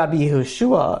didn't Rabbi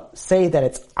Yehoshua say that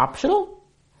it's optional?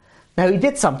 Now he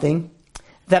did something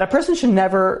that a person should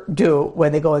never do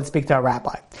when they go and speak to a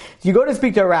rabbi. You go to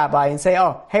speak to a rabbi and say,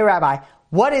 oh, hey rabbi,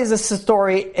 what is the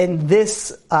story in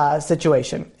this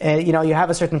situation? You have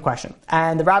a certain question.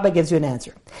 And the rabbi gives you an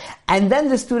answer. And then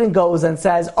the student goes and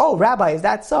says, oh, rabbi, is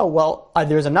that so? Well,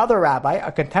 there's another rabbi,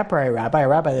 a contemporary rabbi, a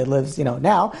rabbi that lives,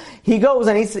 now. He goes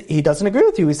and he doesn't agree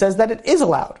with you. He says that it is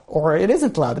allowed, or it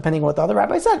isn't allowed, depending on what the other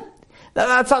rabbi said.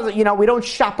 That sounds like, we don't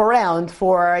shop around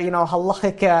for,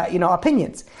 halachic,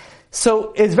 opinions.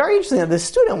 So it's very interesting that the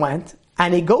student went,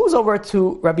 and he goes over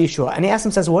to Rabbi Yeshua, and he asks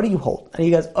him, says, what do you hold? And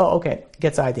he goes, oh, okay,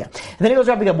 gets the idea. And then he goes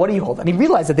to Rabbi Gamliel, what do you hold? And he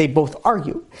realized that they both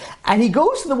argue. And he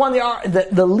goes to the one,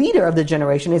 the leader of the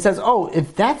generation, and he says, oh,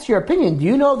 if that's your opinion, do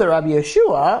you know that Rabbi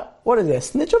Yeshua, what is this,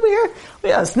 snitch over here?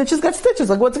 Yeah, snitches got stitches,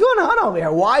 like what's going on over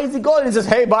here? Why is he going? He says,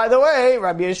 hey, by the way,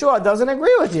 Rabbi Yeshua doesn't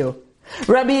agree with you.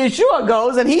 Rabbi Yeshua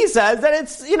goes, and he says that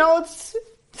it's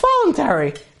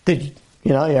voluntary. Did you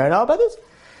hear about this?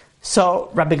 So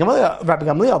Rabbi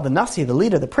Gamliel, the Nasi, the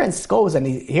leader, the prince, goes and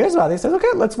he hears about it. He says, okay,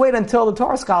 let's wait until the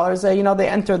Torah scholars, they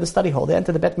enter the study hall, they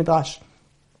enter the Bet Midrash.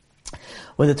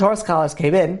 When the Torah scholars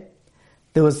came in,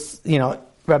 there was,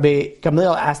 Rabbi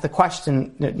Gamliel asked the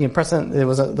question. There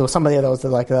was somebody that was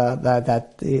like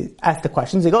that asked the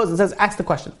questions. He goes and says, ask the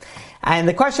question, and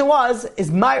the question was,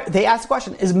 they asked the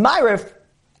question, is Ma'ariv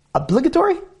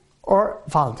obligatory or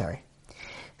voluntary?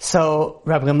 So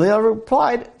Rabbi Gamliel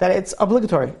replied that it's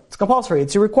obligatory, it's compulsory,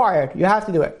 it's required, you have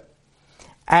to do it.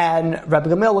 And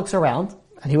Rabbi Gamliel looks around,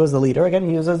 and he was the leader again,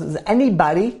 he says, does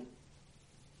anybody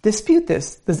dispute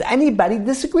this? Does anybody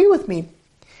disagree with me?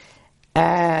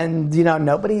 And,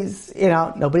 nobody's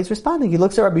responding. He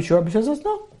looks at Rabbi Yeshua. Rabbi Yeshua says,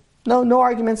 no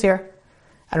arguments here.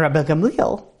 And Rabbi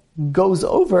Gamliel goes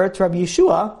over to Rabbi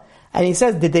Yeshua and he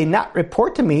says, did they not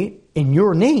report to me in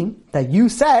your name that you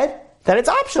said that it's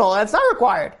optional and it's not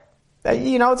required? That,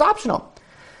 it's optional.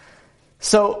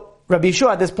 So Rabbi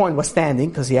Yeshua at this point was standing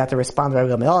because he had to respond to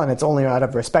Rabbi Gamliel, and it's only out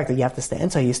of respect that you have to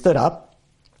stand. So he stood up,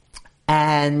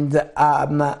 and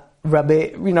Rabbi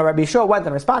Yeshua went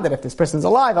and responded, if this person's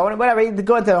alive, whatever. He'd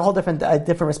go into a whole different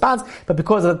response, but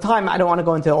because of the time, I don't want to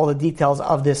go into all the details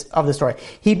of the story.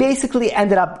 He basically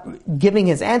ended up giving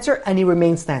his answer, and he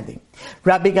remained standing.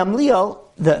 Rabbi Gamliel,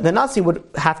 the Nasi, would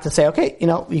have to say, okay,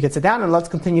 you could sit down and let's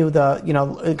continue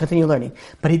continue learning.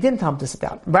 But he didn't tell him to sit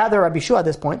down. Rather, Rabbi Yeshua at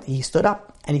this point, he stood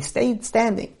up and he stayed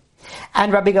standing.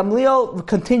 And Rabbi Gamliel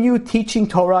continued teaching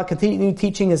Torah, continued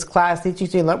teaching his class,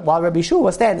 while Rabbi Yeshua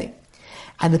was standing.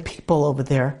 And the people over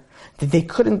there, they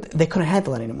couldn't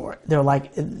handle it anymore. They're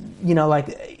like,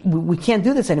 we can't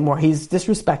do this anymore. He's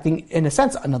disrespecting, in a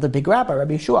sense, another big rabbi,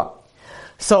 Rabbi Yeshua.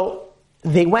 So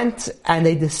they went and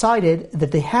they decided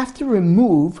that they have to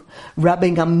remove Rabbi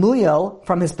Gamliel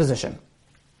from his position.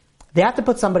 They have to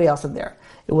put somebody else in there.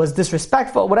 It was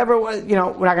disrespectful, whatever, we're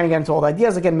not going to get into all the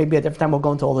ideas. Again, maybe a different time we'll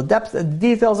go into all the depth, the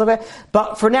details of it.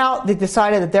 But for now, they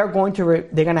decided that they're going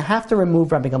to have to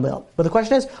remove Rabbi Gamliel. But the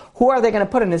question is, who are they going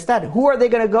to put in instead? Who are they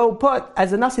going to go put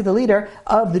as the Nasi, the leader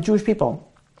of the Jewish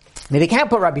people? Now, they can't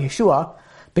put Rabbi Yeshua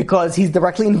because he's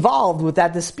directly involved with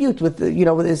that dispute, with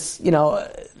this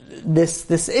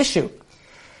issue.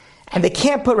 And they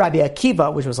can't put Rabbi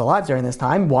Akiva, which was alive during this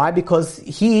time. Why? Because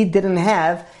he didn't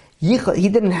have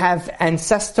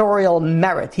ancestorial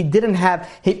merit.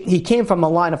 He came from a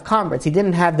line of converts. He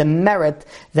didn't have the merit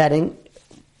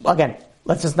again,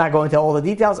 let's just not go into all the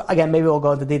details. Again, maybe we'll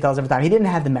go into details every time. He didn't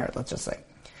have the merit, let's just say.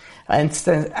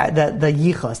 The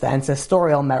yichus, the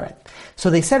ancestorial merit. So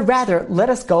they said, rather,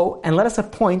 let us go and let us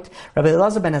appoint Rabbi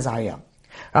Elazar ben Azariah.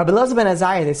 Rabbi Elazar ben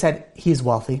Azariah, they said, he's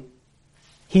wealthy.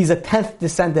 He's a 10th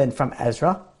descendant from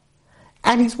Ezra.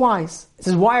 And he's wise. It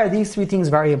says, why are these three things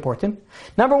very important?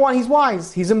 Number one, he's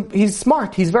wise. He's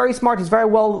smart. He's very smart. He's very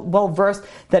well versed.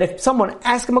 That if someone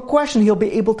asks him a question, he'll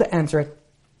be able to answer it.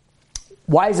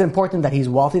 Why is it important that he's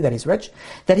wealthy, that he's rich?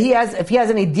 That if he has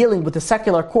any dealing with the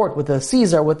secular court, with the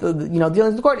Caesar, with the dealing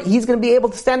with the court, he's going to be able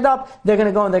to stand up. They're going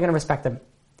to go and they're going to respect him.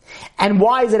 And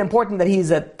why is it important that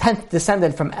he's a 10th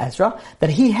descendant from Ezra? That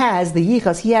he has the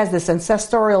yichus, he has this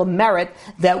ancestorial merit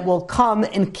that will come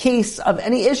in case of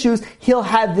any issues. He'll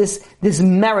have this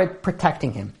merit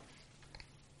protecting him.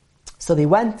 So they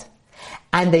went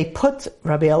and they put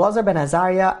Rabbi Elazar ben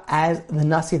Azariah as the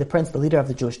Nasi, the prince, the leader of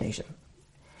the Jewish nation.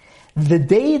 The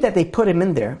day that they put him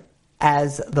in there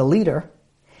as the leader,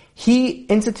 he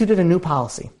instituted a new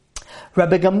policy.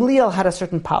 Rabbi Gamliel had a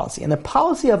certain policy, and the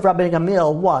policy of Rabbi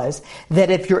Gamliel was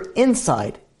that if your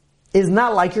inside is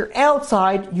not like your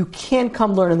outside, you can't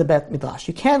come learn in the Beit Midrash.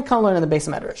 You can't come learn in the Beis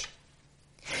Medrash.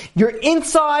 Your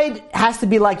inside has to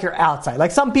be like your outside.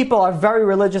 Like some people are very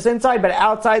religious inside, but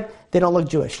outside they don't look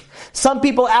Jewish. Some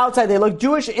people outside they look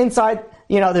Jewish, inside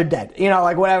they're dead.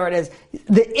 Like whatever it is.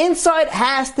 The inside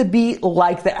has to be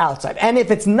like the outside. And if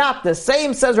it's not the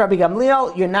same, says Rabbi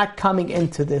Gamliel, you're not coming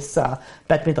into this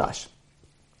Beit Midrash.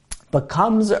 But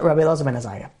comes Rabbi Elazar ben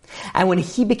Azariah. And when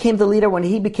he became the leader, when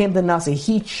he became the Nasi,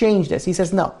 he changed this. He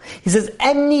says, no. He says,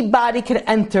 anybody can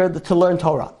enter to learn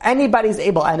Torah. Anybody's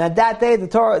able. And at that day, the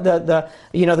Torah, the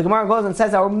Gemara goes and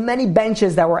says there were many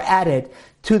benches that were added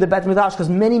to the Beit Midrash because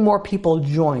many more people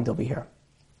joined over here.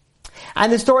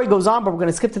 And the story goes on, but we're going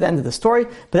to skip to the end of the story.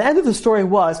 But the end of the story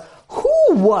was, who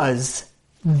was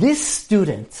this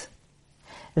student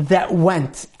that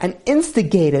went and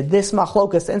instigated this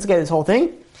machlokas, instigated this whole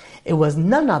thing? It was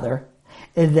none other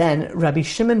than Rabbi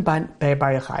Shimon bar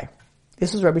Yochai.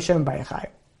 This was Rabbi Shimon bar Yochai.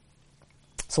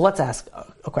 So let's ask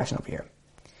a question over here.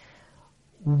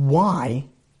 Why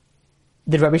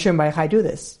did Rabbi Shimon bar Yochai do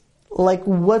this?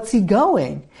 What's he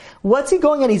going? What's he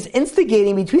going and he's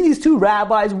instigating between these two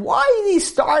rabbis? Why is he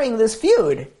starting this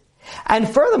feud? And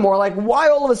furthermore, why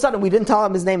all of a sudden we didn't tell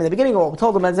him his name in the beginning, or we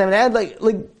told him his name at the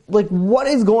end? What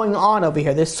is going on over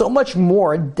here? There's so much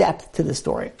more depth to this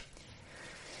story.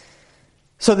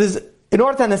 So in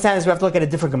order to understand this, we have to look at a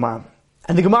different Gemara.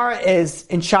 And the Gemara is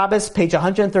in Shabbos, page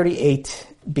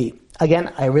 138b.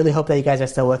 Again, I really hope that you guys are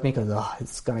still with me because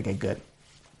it's going to get good.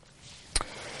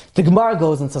 The Gemara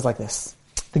goes and says like this.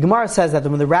 The Gemara says that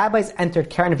when the rabbis entered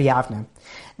Keren V'Yavne,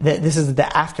 this is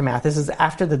the aftermath. This is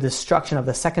after the destruction of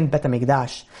the second Bet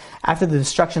HaMikdash, after the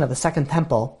destruction of the second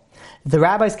temple. The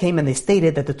rabbis came and they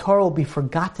stated that the Torah will be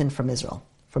forgotten from Israel.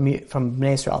 from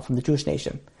Bnei Israel, from the Jewish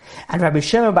nation. And Rabbi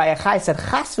Shimon Bar Yochai said,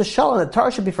 Chas v'shalom, the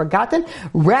Torah should be forgotten.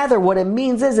 Rather, what it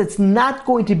means is it's not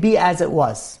going to be as it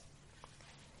was.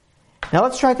 Now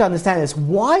let's try to understand this.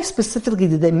 Why specifically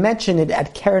did they mention it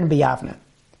at Keren B'Yavne?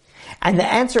 And the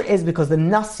answer is because the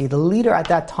Nasi, the leader at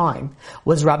that time,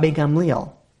 was Rabbi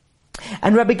Gamliel.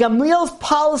 And Rabbi Gamliel's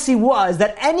policy was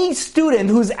that any student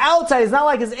who's outside, is not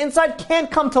like his inside, can't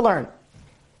come to learn.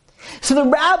 So the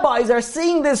rabbis are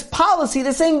seeing this policy,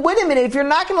 they're saying, wait a minute, if you're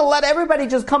not going to let everybody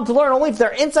just come to learn, only if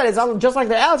their inside is just like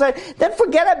their outside, then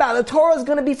forget about it. The Torah is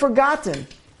going to be forgotten.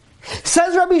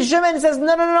 Says Rabbi Shimon, says,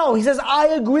 no. He says, I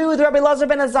agree with Rabbi Elazar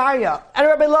ben Azariah. And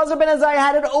Rabbi Elazar ben Azariah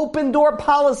had an open door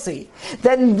policy.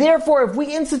 Then therefore, if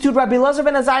we institute Rabbi Elazar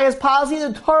ben Azariah's policy,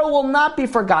 the Torah will not be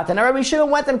forgotten. And Rabbi Shimon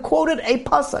went and quoted a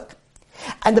pasuk.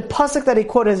 And the pasuk that he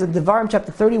quoted is in Devarim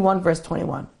chapter 31, verse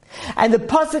 21. And the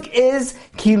pasuk is,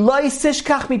 Ki lo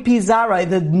yisishkach mipi zarai.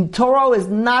 The Torah is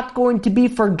not going to be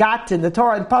forgotten. The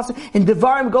Torah, the pasuk in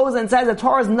Devarim goes and says the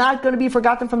Torah is not going to be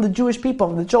forgotten from the Jewish people,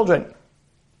 from the children.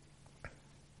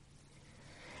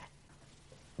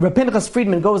 Rabbi Pinchas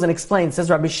Friedman goes and explains, says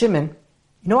Rabbi Shimon,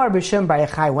 you know what Rabbi Shimon Bar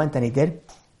Yochai went and he did?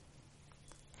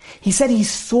 He said he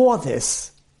saw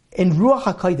this in Ruach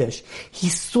HaKodesh. He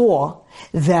saw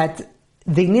that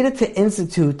they needed to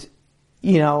institute,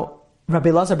 Rabbi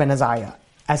Elazar ben Azariah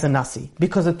as a Nasi,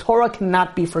 because the Torah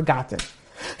cannot be forgotten.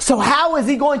 So how is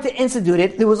he going to institute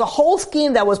it? There was a whole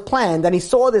scheme that was planned, and he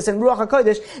saw this in Ruach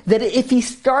HaKodesh, that if he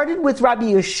started with Rabbi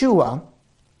Yeshua,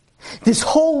 this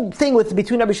whole thing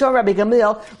between Rabbi Shimon and Rabbi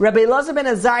Gamliel, Rabbi Elazar ben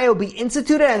Azariah would be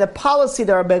instituted, and the policy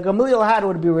that Rabbi Gamliel had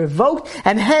would be revoked,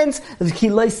 and hence, the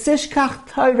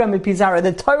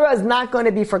Torah is not going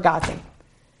to be forgotten.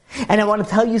 And I want to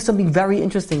tell you something very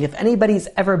interesting. If anybody's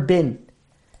ever been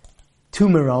to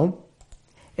Meron,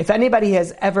 if anybody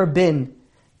has ever been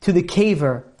to the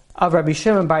caver of Rabbi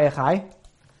Shimon Bar Yochai,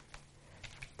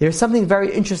 there's something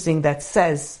very interesting that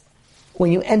says,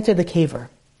 when you enter the caver,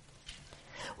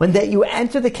 when you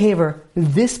enter the caver,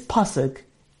 this pasuk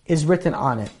is written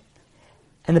on it.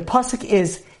 And the pasuk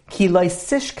is, Ki lo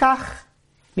yisishkach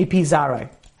mipi zarai.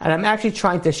 And I'm actually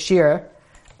trying to share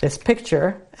this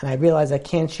picture, and I realize I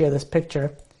can't share this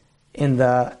picture in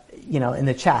the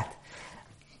chat.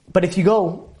 But if you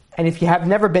go, and if you have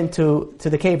never been to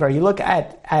the caver,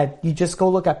 you just go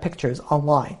look at pictures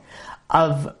online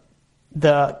of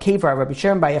the caver of Rabbi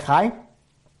Shimon Bar Yochai.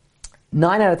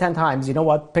 9 out of 10 times, you know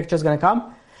what picture is going to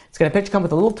come? It's going to come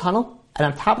with a little tunnel, and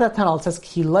on top of that tunnel it says,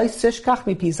 Ki lo yisishkach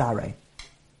mipi zarai.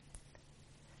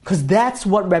 Because that's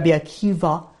what Rabbi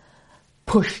Akiva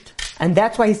pushed. And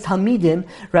that's why his Talmidim,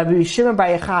 Rabbi Shimon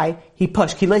Bar Yochai, he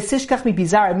pushed. Ki lo yisishkach mipi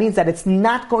zarai means that it's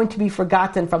not going to be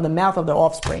forgotten from the mouth of their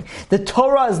offspring. The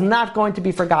Torah is not going to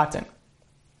be forgotten.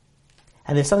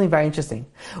 And there's something very interesting.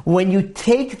 When you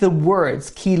take the words,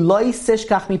 Ki lo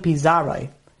yisishkach mipi zarai,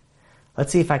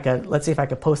 let's see if I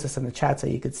could post this in the chat so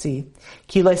you could see.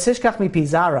 Ki lo yisishkach mipi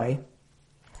zarai,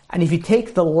 and if you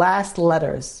take the last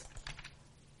letters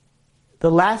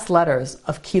of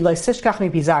Ki lo yisishkach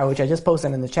mipi zarai, which I just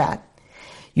posted in the chat,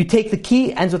 you take the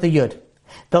Ki ends with a Yud,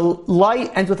 the Lai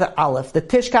ends with an Aleph, the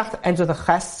Tishkach ends with a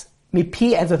Ches,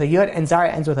 Mipi ends with a Yud, and Zara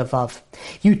ends with a Vav.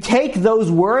 You take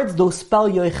those words, those spell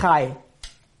Yochai.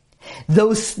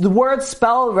 The words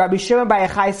spell Rabbi Shimon Bar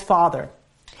Yochai's father.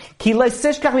 Ki lo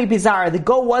yisishkach mipi zarai. The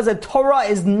goal was that Torah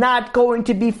is not going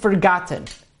to be forgotten.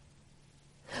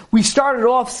 We started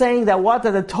off saying that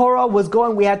the Torah was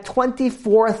going, we had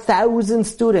 24,000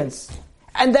 students.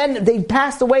 And then they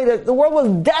passed away, the world was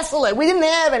desolate, we didn't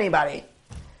have anybody.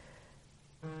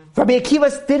 Rabbi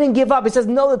Akiva didn't give up. He says,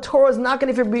 no, the Torah is not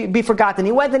going to be forgotten.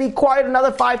 He went and he acquired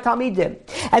another 5 Talmidim.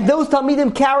 And those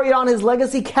Talmidim carried on his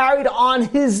legacy, carried on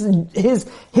his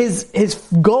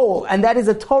goal. And that is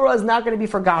the Torah is not going to be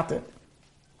forgotten.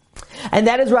 And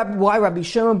that is why Rabbi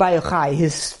Shimon Bar Yochai,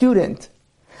 his student,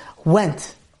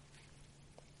 went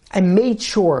and made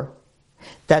sure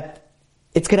that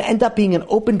it's going to end up being an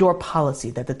open door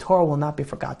policy, that the Torah will not be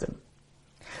forgotten.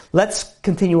 Let's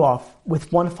continue off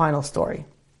with one final story.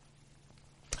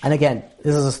 And again,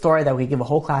 this is a story that we give a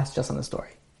whole class just on the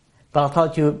story. But I'll tell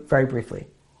it to you very briefly.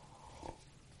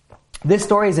 This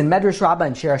story is in Medrash Rabbah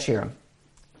and Shir HaShirim.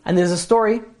 And there's a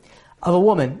story of a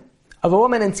woman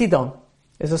in Sidon.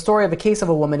 There's a story of a case of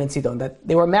a woman in Sidon that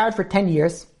they were married for 10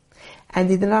 years and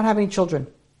they did not have any children.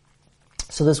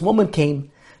 So this woman came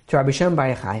to Rabbi Shimon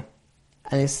Bar Yochai,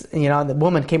 and the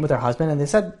woman came with her husband, and they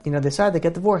said, decided to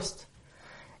get divorced.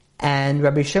 And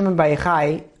Rabbi Shimon Bar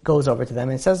Yochai goes over to them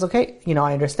and says, okay,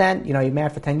 I understand, you're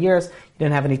married for 10 years, you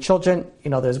didn't have any children,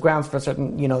 there's grounds for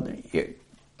certain,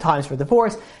 times for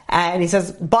divorce. And he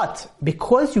says, but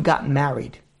because you got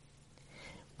married,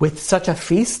 with such a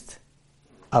feast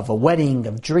of a wedding,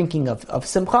 of drinking, of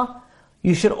simcha,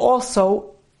 you should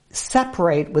also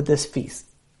separate with this feast.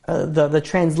 The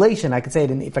translation, if I could say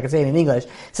it in English,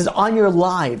 says, on your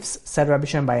lives, said Rabbi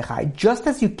Shimon Bar Yochai, just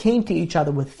as you came to each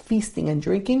other with feasting and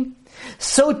drinking,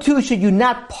 so too should you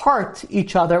not part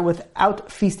each other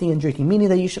without feasting and drinking, meaning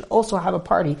that you should also have a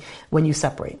party when you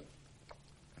separate.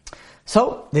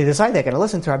 So they decided they're going to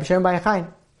listen to Rabbi Shimon Bar Yochai,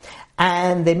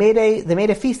 and they made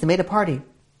a feast, they made a party,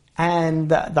 and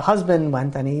the husband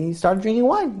went and he started drinking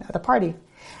wine at the party.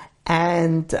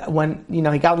 And when, he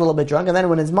got a little bit drunk, and then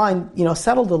when his mind,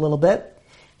 settled a little bit,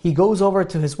 he goes over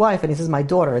to his wife and he says, my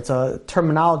daughter, it's a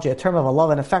term of a love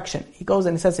and affection. He goes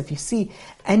and he says, if you see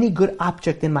any good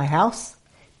object in my house,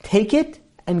 take it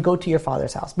and go to your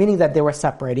father's house. Meaning that they were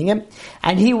separating him.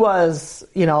 And he was,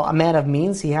 a man of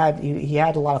means. He had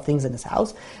a lot of things in his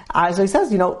house. So he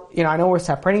says, I know we're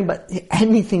separating, but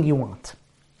anything you want,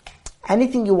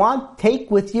 take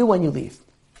with you when you leave.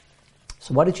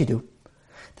 So what did she do?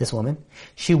 This woman,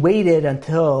 she waited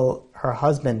until her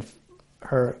husband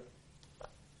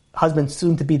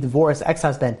soon to be divorced,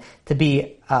 ex-husband, to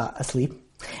be asleep.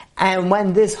 And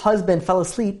when this husband fell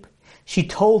asleep, she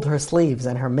told her slaves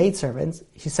and her maidservants,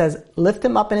 she says, lift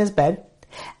him up in his bed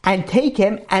and take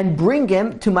him and bring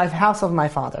him to my house of my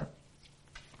father.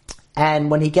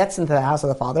 And when he gets into the house of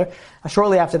the father,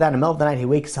 shortly after that, in the middle of the night, he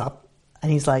wakes up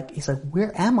and he's like,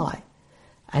 where am I?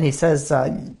 And he says,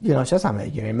 you're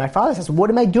in my father's house. What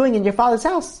am I doing in your father's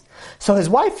house? So his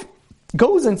wife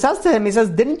goes and says to him, he says,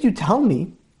 didn't you tell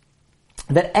me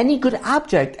that any good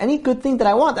object, any good thing that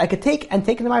I want, I could take it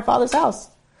to my father's house?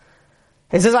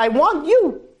 He says, I want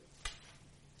you.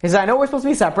 He says, I know we're supposed to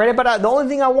be separated, but the only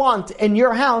thing I want in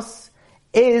your house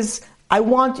is I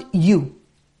want you.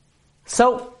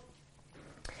 So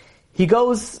he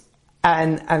goes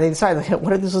and they decided, what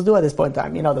did this do at this point in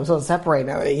time? They were supposed to separate.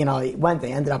 They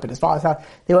ended up in his father's house.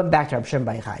 They went back to Rabbi Shimon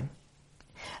Bar Yochai.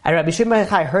 And Rabbi Shimon Bar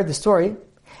Yochai heard the story,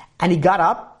 and he got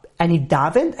up, and he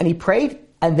davened, and he prayed,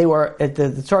 and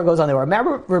the story goes on, they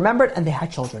were remembered, and they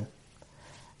had children.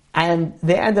 And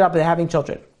they ended up having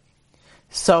children.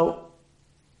 So,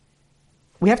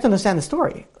 we have to understand the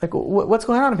story. Like, what's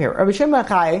going on here? Rabbi Shimon Bar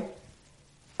Yochai,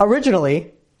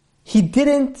 originally, he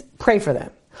didn't pray for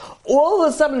them. All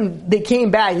of a sudden, they came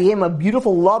back, they gave him a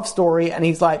beautiful love story, and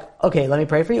he's like, okay, let me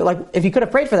pray for you. Like, if he could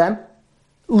have prayed for them,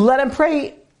 let him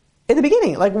pray in the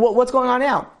beginning. Like, what's going on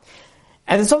now?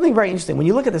 And there's something very interesting. When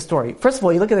you look at the story, first of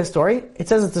all, you look at the story, it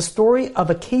says it's the story of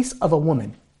a case of a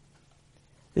woman.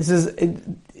 This is,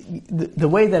 the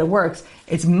way that it works,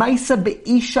 it's Maisa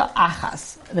Be'isha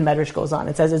Achas, the Medrash goes on.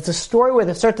 It says it's a story with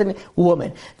a certain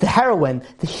woman. The heroine,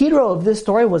 the hero of this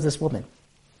story was this woman.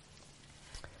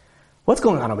 What's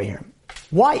going on over here?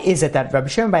 Why is it that Rabbi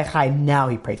Shimon Bar Yochai, now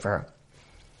he prayed for her?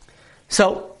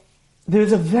 So,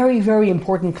 there's a very, very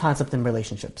important concept in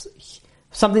relationships.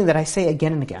 Something that I say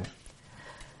again and again.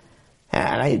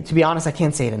 And to be honest, I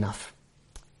can't say it enough.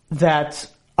 That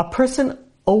a person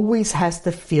always has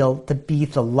to feel to be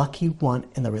the lucky one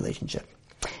in the relationship.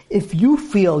 If you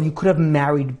feel you could have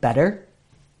married better,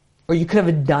 or you could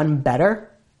have done better,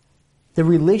 the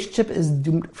relationship is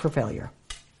doomed for failure.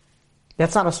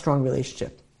 That's not a strong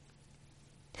relationship.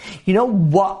 You know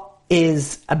what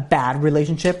is a bad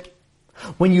relationship?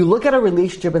 When you look at a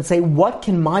relationship and say, what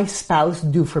can my spouse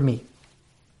do for me?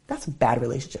 That's a bad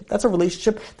relationship. That's a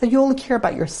relationship that you only care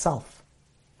about yourself.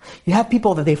 You have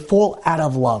people that they fall out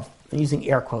of love. I'm using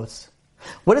air quotes.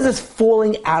 What is this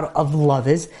falling out of love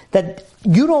is? That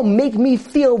you don't make me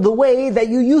feel the way that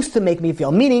you used to make me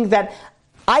feel. Meaning that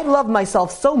I love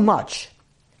myself so much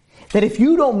that if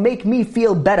you don't make me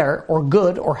feel better or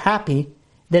good or happy,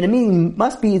 then it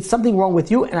must be something wrong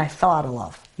with you and I fell out of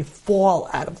love. You fall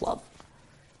out of love.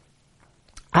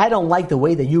 I don't like the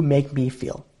way that you make me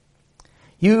feel.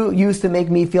 You used to make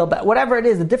me feel better. Whatever it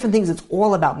is, the different things, it's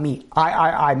all about me.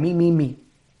 I, me.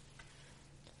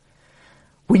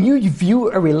 When you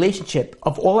view a relationship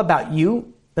of all about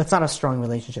you, that's not a strong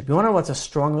relationship. You want to know what's a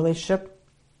strong relationship?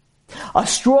 A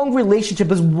strong relationship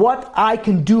is what I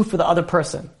can do for the other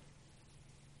person.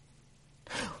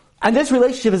 And this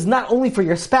relationship is not only for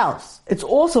your spouse, it's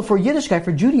also for Yiddishkeit,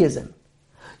 for Judaism.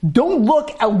 Don't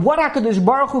look at what HaKadosh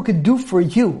Baruch Hu could do for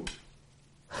you.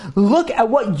 Look at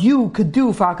what you could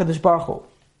do for HaKadosh Baruch Hu.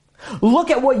 Look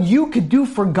at what you could do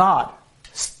for God.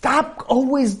 Stop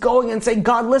always going and say,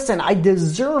 God, listen, I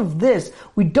deserve this.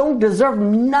 We don't deserve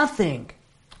nothing.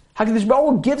 HaKadosh Baruch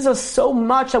Hu gives us so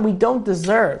much that we don't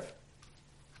deserve.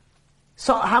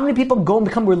 So how many people go and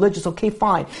become religious? Okay,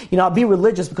 fine. I'll be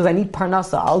religious because I need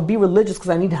parnasa. I'll be religious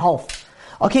because I need health.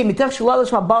 Okay,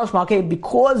 okay,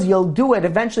 because you'll do it,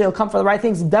 eventually you'll come for the right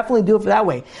things, definitely do it for that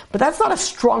way. But that's not a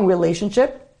strong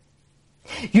relationship.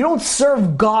 You don't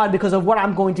serve God because of what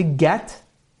I'm going to get.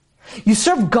 You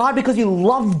serve God because you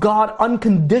love God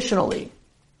unconditionally.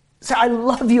 Say, I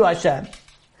love you, Hashem.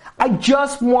 I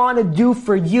just want to do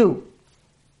for you.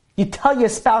 You tell your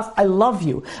spouse, I love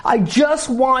you. I just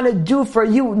want to do for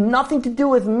you, nothing to do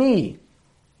with me.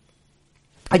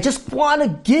 I just want to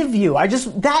give you.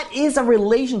 That is a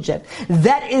relationship.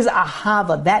 That is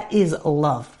ahava. That is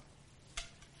love.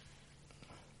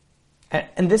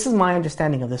 And this is my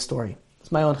understanding of this story.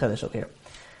 It's my own chiddush over here.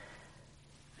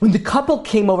 When the couple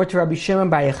came over to Rabbi Shimon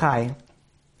Bar Yochai,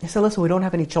 they said, listen, we don't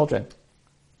have any children.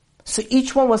 So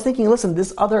each one was thinking, listen,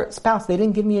 this other spouse, they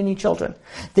didn't give me any children.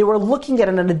 They were looking at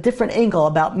it at a different angle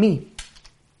about me.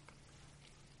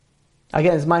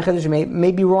 Again, it's my chiddush. You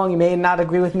may be wrong, you may not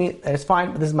agree with me. It's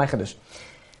fine, but this is my chiddush.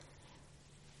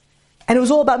 And it was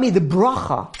all about me. The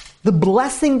bracha, the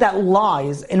blessing that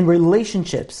lies in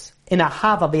relationships, in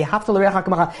ahava, v'ahavta l'reacha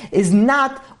kamecha, is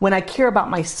not when I care about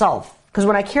myself. Because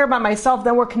when I care about myself,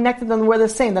 then we're connected and we're the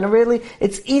same. Then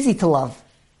it's easy to love.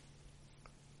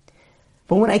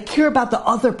 But when I care about the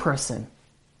other person,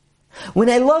 when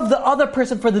I love the other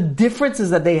person for the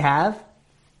differences that they have,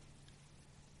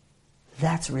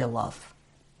 that's real love.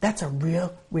 That's a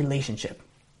real relationship.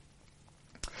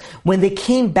 When they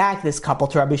came back, this couple,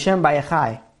 to Rabbi Shimon Bar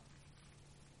Yochai,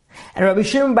 and Rabbi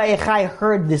Shimon Bar Yochai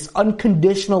heard this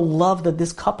unconditional love that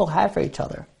this couple had for each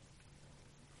other.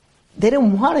 They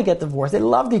didn't want to get divorced. They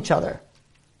loved each other.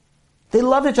 They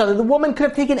loved each other. The woman could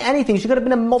have taken anything. She could have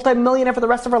been a multimillionaire for the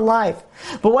rest of her life.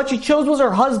 But what she chose was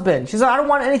her husband. She said, I don't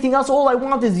want anything else. All I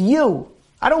want is you.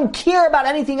 I don't care about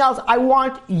anything else. I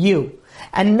want you.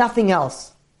 And nothing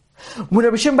else. When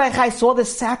Rabbi Shimon Bar Yochai saw the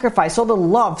sacrifice, saw the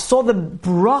love, saw the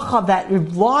bracha that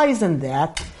lies in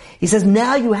that, he says,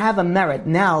 now you have a merit.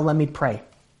 Now let me pray.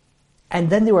 And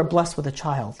then they were blessed with a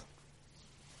child.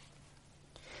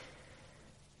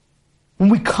 When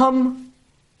we come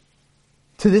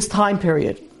to this time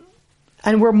period,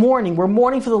 and we're mourning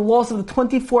for the loss of the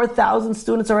 24,000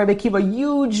 students of Rebbe Akiva,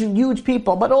 huge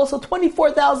people, but also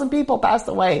 24,000 people passed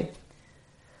away.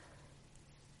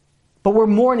 But we're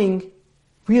mourning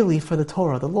really for the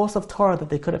Torah, the loss of Torah that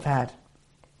they could have had.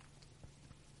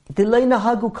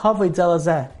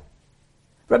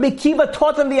 Rabbi Akiva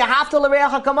taught them the Ahavta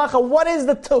L'Reacha Kamecha. What is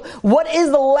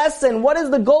the lesson? What is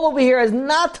the goal over here? Is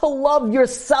not to love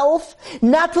yourself,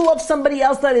 not to love somebody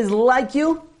else that is like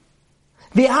you.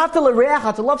 The Ahavta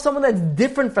L'Reacha, to love someone that's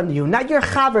different from you, not your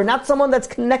chaver, not someone that's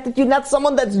connected to you, not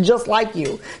someone that's just like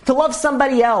you. To love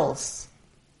somebody else.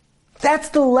 That's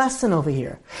the lesson over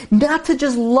here. Not to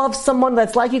just love someone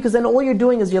that's like you, because then all you're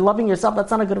doing is you're loving yourself.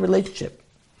 That's not a good relationship.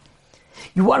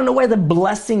 You want to know where the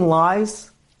blessing lies?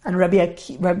 And Rabbi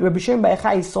Shimon Bar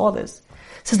Yochai saw this.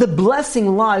 He says the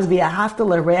blessing lies via Ahavta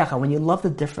L'Reacha, when you love the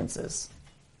differences.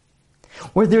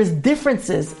 Where there's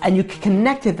differences and you can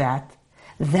connect to that,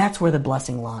 that's where the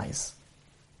blessing lies.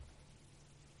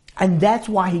 And that's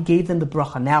why he gave them the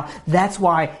bracha now. That's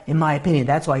why, in my opinion,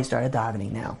 that's why he started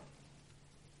davening now.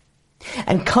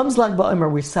 And comes Lag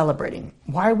BaOmer, we're celebrating.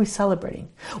 Why are we celebrating?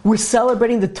 We're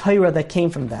celebrating the Torah that came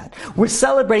from that. We're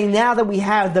celebrating now that we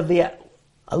have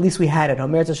at least we had it.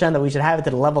 Omer Hashem, that we should have it to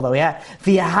the level that we had.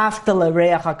 V'ahavta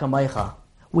l'reacha kamecha.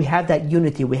 We have that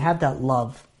unity. We have that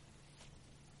love.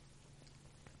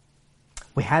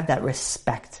 We have that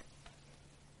respect.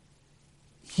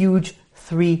 Huge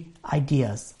 3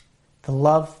 ideas: the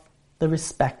love, the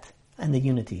respect, and the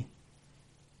unity.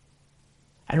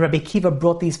 And Rabbi Akiva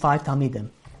brought these 5 Talmidim,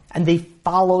 and they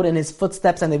followed in his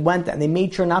footsteps, and they went and they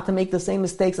made sure not to make the same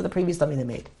mistakes that the previous Talmidim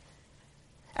made.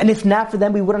 And if not for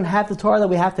them, we wouldn't have the Torah that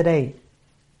we have today.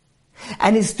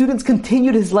 And his students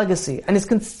continued his legacy. And his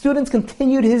students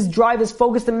continued his drive, his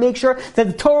focus to make sure that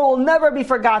the Torah will never be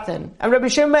forgotten. And Rabbi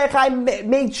Shimon Bar Yochai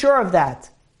made sure of that.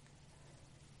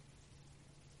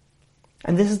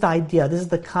 And this is the idea, this is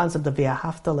the concept of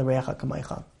V'ahavta L'Reacha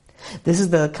Kamecha. This is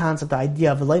the concept, the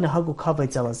idea of V'lo nahagu kavod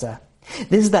zeh lezeh.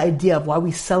 This is the idea of why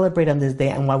we celebrate on this day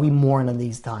and why we mourn on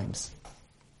these times.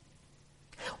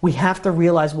 We have to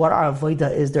realize what our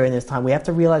avodah is during this time. We have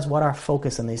to realize what our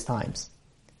focus in these times.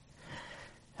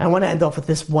 And I want to end off with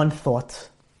this one thought.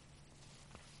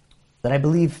 That I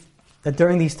believe that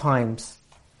during these times,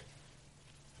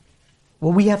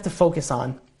 what we have to focus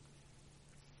on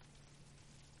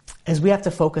is we have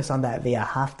to focus on that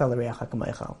V'ahavta L'Reacha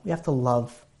Kamecha. We have to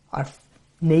love our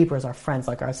neighbors, our friends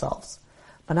like ourselves.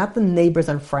 But not the neighbors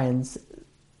and friends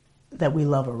that we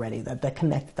love already, that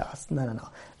connect to us. No.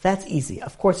 That's easy.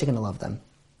 Of course you're going to love them.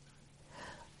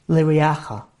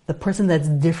 L'Reacha, the person that's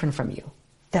different from you.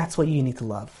 That's what you need to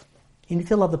love. You need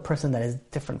to love the person that is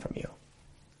different from you.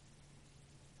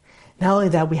 Not only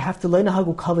that, we have to learn how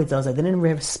to kavod those that didn't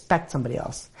respect somebody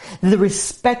else. The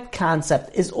respect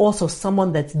concept is also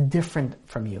someone that's different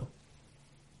from you.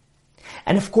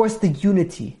 And of course, the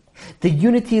unity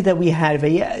that we had,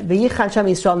 V'yichan Shem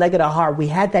Yisrael neged Ahar, we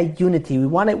had that unity.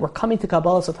 We're coming to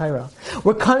Kabbalah Satira.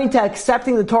 We're coming to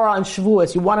accepting the Torah on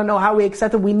Shavuos. You want to know how we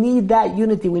accept it? We need that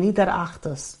unity. We need that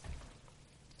achdus.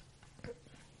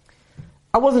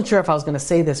 I wasn't sure if I was going to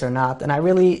say this or not, and I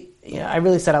really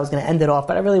said I was going to end it off,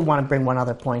 but I really want to bring one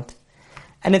other point.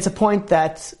 And it's a point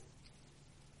that,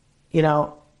 I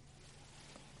don't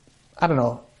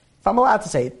know if I'm allowed to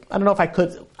say it. I don't know if I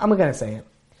could. I'm going to say it.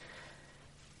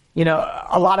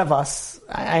 A lot of us,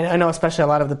 I know especially a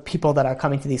lot of the people that are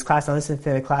coming to these classes and listening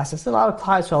to the classes, a lot of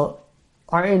Klal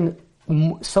are in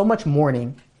so much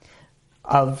mourning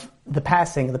of the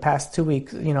passing, the past 2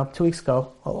 weeks, 2 weeks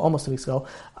ago, well, almost 2 weeks ago,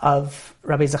 of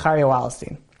Rabbi Zachariah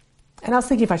Wallerstein. And I was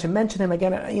thinking if I should mention him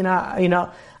again,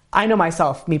 I know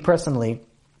myself, me personally,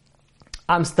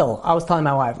 I was telling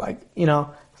my wife,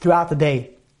 throughout the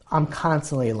day, I'm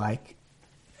constantly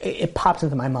it pops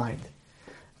into my mind.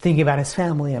 Thinking about his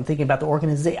family, I'm thinking about the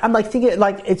organization. I'm thinking,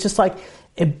 it's just I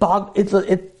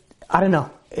don't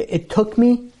know. It took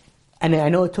me, and I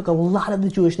know it took a lot of the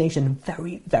Jewish nation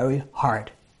very, very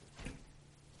hard.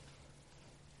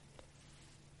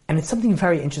 And it's something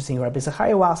very interesting. Rabbi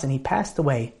Zachariah Wallerstein, he passed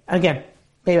away. Again,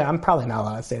 maybe I'm probably not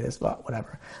allowed to say this, but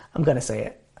whatever. I'm going to say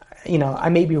it. I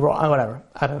may be wrong, whatever.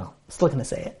 I don't know. Still going to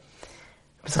say it.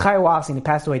 Rabbi Zachariah Wallerstein, he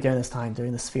passed away during this time,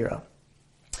 during the Sefira.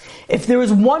 If there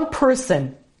was one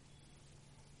person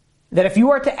that if you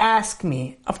were to ask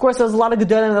me, of course there's a lot of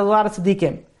Gedolim and a lot of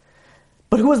Tzaddikim,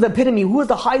 but who was the epitome, who was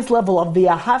the highest level of the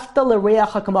Ahavta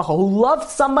L'Reacha Kamecha, who loved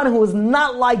someone who was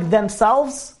not like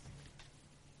themselves?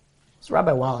 It's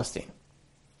Rabbi Wallerstein.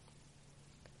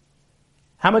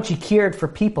 How much he cared for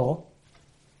people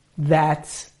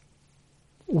that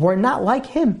were not like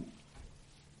him.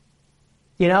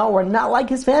 Were not like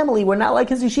his family, were not like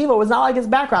his yeshiva, was not like his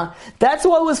background. That's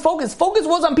what was focused. Focus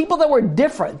was on people that were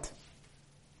different.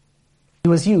 He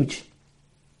was huge.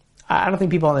 I don't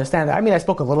think people understand that. I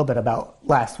spoke a little bit about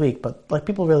last week, but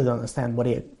people really don't understand what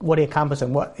he accomplished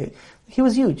and he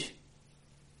was huge.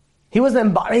 He was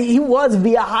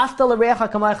v'ahavta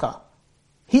l'reacha kamecha.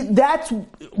 That's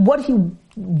what he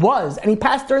was, and he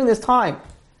passed during this time.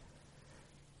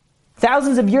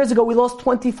 Thousands of years ago, we lost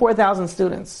 24,000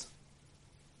 students.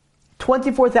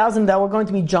 24,000 that were going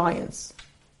to be giants.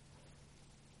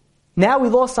 Now we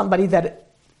lost somebody that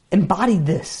embodied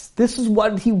this. This is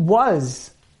what he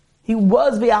was. He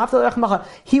was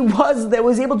that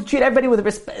was able to treat everybody with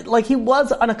respect. He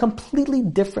was on a completely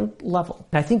different level.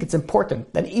 And I think it's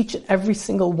important that each and every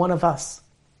single one of us,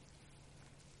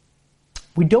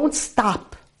 we don't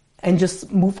stop and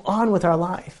just move on with our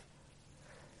life.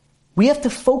 We have to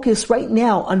focus right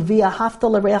now on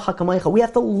v'ahavta l'reacha kamecha. We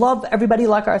have to love everybody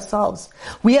like ourselves.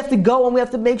 We have to go and we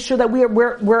have to make sure that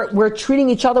we're treating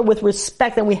each other with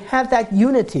respect and we have that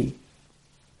unity.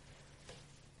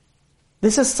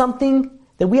 This is something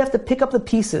that we have to pick up the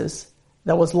pieces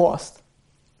that was lost.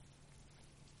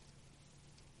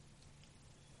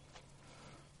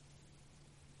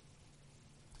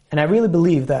 And I really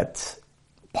believe that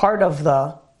part of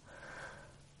the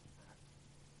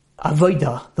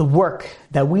avodah, the work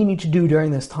that we need to do during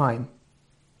this time,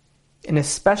 and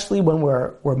especially when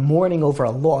we're mourning over a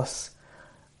loss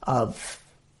of,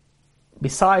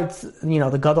 besides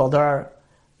the Gadol Dar,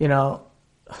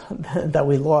 that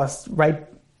we lost right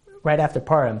after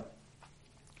Purim,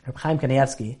 Reb Chaim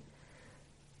Kanievsky,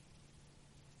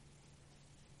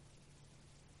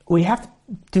 we have to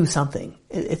do something.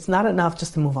 It's not enough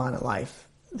just to move on in life.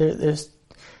 There's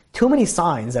too many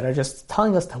signs that are just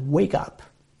telling us to wake up.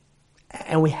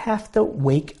 And we have to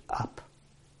wake up.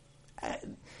 I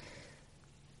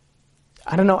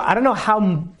don't know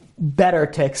how better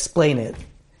to explain it.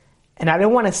 And I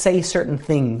don't want to say certain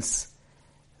things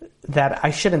that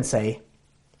I shouldn't say,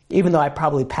 even though I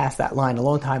probably passed that line a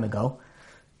long time ago.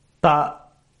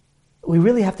 But we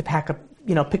really have to pick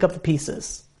up the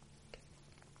pieces.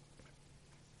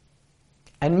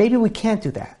 And maybe we can't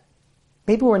do that.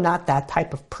 Maybe we're not that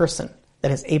type of person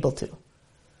that is able to.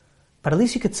 But at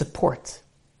least you could support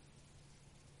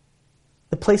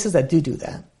the places that do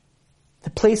that. The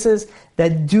places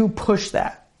that do push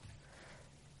that.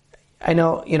 I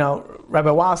know, Rabbi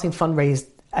Wallerstein fundraised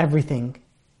everything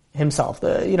himself.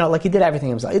 He did everything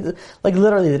himself.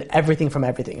 Literally did everything from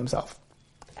everything himself.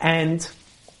 And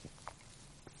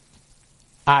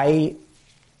I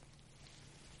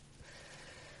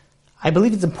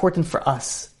believe it's important for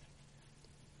us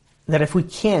that if we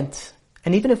can't,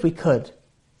 and even if we could,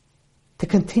 to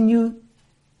continue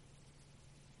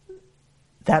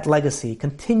that legacy,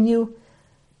 continue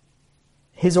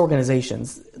his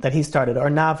organizations that he started,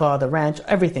 Arnava, the ranch,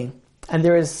 everything. And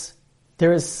there is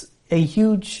a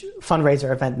huge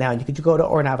fundraiser event now. You could go to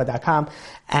ornava.com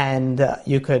and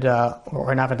you could, or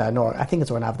ornava.org, I think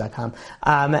it's ornava.com,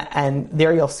 and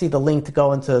there you'll see the link to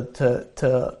go into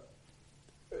to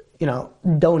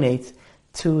donate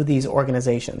to these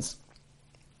organizations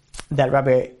that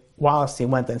Rabbi Wallerstein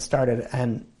went and started,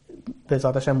 and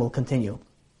B'ezrat Hashem will continue.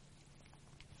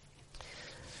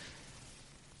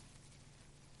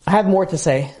 I have more to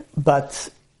say, but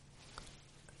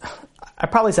I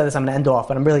probably said this, I'm going to end off,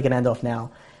 but I'm really going to end off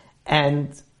now.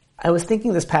 And I was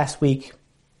thinking this past week,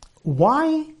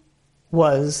 I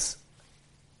was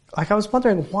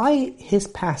wondering why his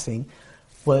passing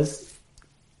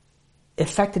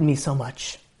affected me so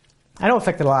much. I know it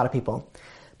affected a lot of people,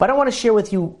 but I want to share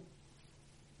with you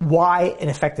why it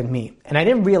affected me. And I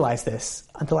didn't realize this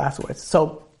until afterwards.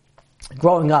 So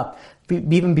growing up,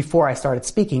 even before I started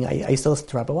speaking, I used to listen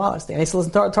to Rabbi Wallerstein. I used to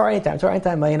listen to Torah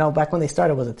Anytime. Back when they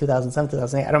started, was it 2007,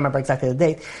 2008? I don't remember exactly the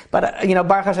date. But,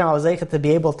 Baruch Hashem, I was able to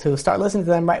be able to start listening to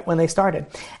them right when they started.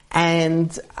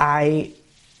 And I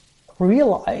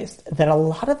realized that a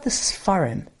lot of the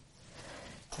Sfarim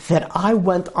that I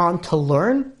went on to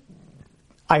learn,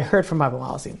 I heard from Rabbi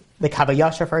Wallerstein. The Kav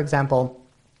HaYashar, for example,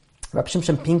 Rabbi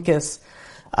Shimshon Pincus.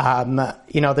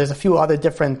 There's a few other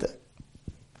different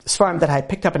Sfarim that I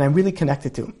picked up and I really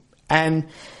connected to. And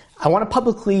I want to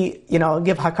publicly,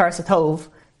 give Hakar Satov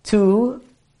to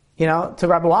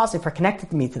Rabbi Wallerstein for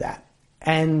connecting me to that.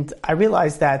 And I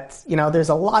realized that, there's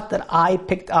a lot that I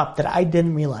picked up that I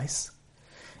didn't realize.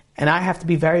 And I have to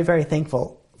be very, very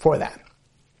thankful for that.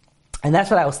 And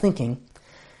that's what I was thinking,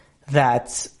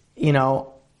 that,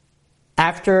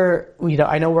 after,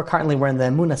 I know we're in the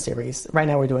Emunah series. Right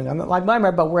now we're doing on the Lag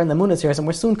BaOmer, but we're in the Emunah series, and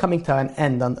we're soon coming to an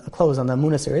end, a close on the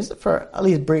Emunah series, for at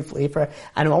least briefly. And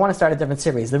I want to start a different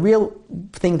series. The real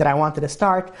thing that I wanted to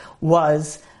start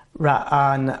was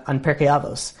on Perkei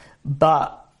Avos.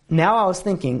 But now I was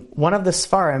thinking, one of the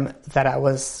Sfarim that I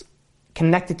was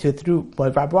connected to through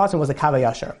what Rabbi Wallerstein was the Kav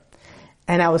HaYashar.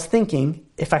 And I was thinking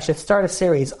if I should start a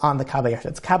series on the Kav HaYashar.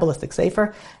 It's a Kabbalistic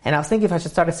Sefer. And I was thinking if I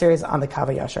should start a series on the Kav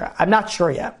HaYashar. I'm not sure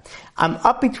yet. I'm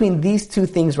up between these two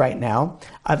things right now,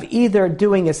 of either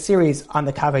doing a series on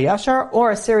the Kav HaYashar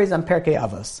or a series on Perkei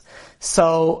Avos.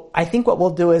 So I think what we'll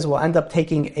do is we'll end up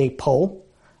taking a poll.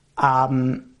 I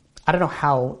don't know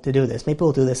how to do this. Maybe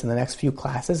we'll do this in the next few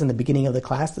classes, in the beginning of the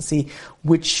class, to see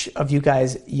which of you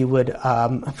guys you would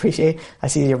appreciate. I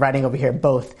see you're writing over here,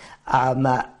 both.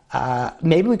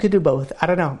 Maybe we could do both. I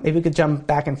don't know. Maybe we could jump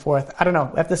back and forth. I don't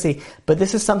know. We have to see. But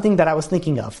this is something that I was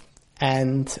thinking of.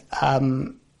 And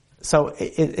so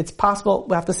it's possible.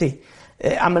 We'll have to see.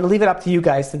 I'm going to leave it up to you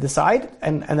guys to decide,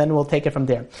 and then we'll take it from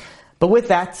there. But with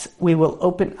that, we will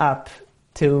open up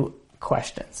to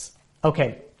questions.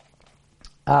 Okay.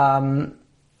 All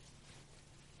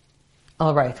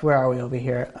right, where are we over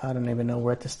here? I don't even know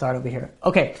where to start over here.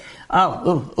 Okay.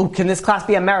 Can this class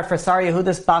be a merit for Sarah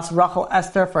Yehudas Bas Rachel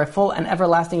Esther for a full and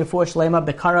everlasting refuah shlema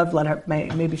b'karav? Let her,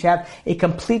 maybe she have a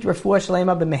complete refuah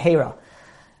shlema b'mehera.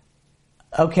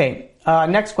 Okay.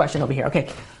 Next question over here. Okay.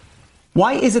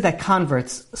 Why is it that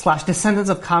converts / descendants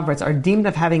of converts are deemed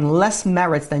of having less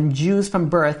merits than Jews from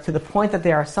birth, to the point that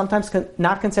they are sometimes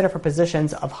not considered for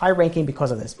positions of high ranking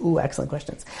because of this? Excellent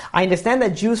questions. I understand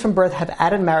that Jews from birth have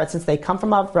added merit since they come from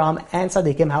Avraham and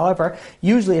Tzaddikim. However,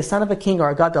 usually a son of a king or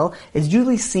a gadol is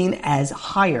usually seen as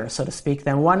higher, so to speak,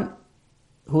 than one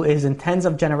who is in tens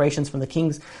of generations from the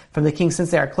kings,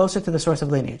 since they are closer to the source of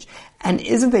lineage. And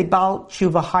isn't a Baal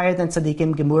Tshuva higher than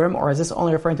Tzaddikim Gemurim, or is this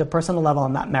only referring to a personal level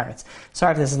and not merits?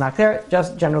 Sorry if this is not clear,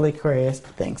 just generally curious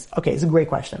things. Okay, it's a great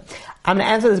question. I'm going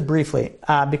to answer this briefly,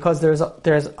 because there's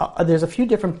a few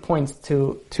different points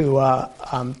to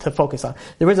focus on.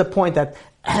 There is a point that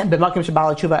B'makim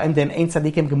shebal tshuva and them ain't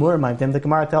tzaddikim gemurim. The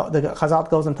Gemara, the Chazal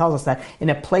goes and tells us that in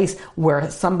a place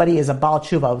where somebody is a Baal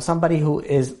Tshuva, somebody who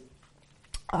is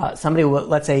somebody who,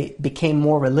 let's say, became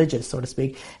more religious, so to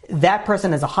speak, that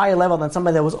person is a higher level than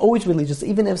somebody that was always religious,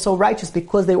 even if so righteous,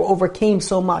 because they overcame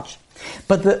so much.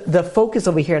 But the focus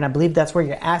over here, and I believe that's where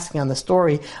you're asking on the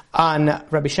story on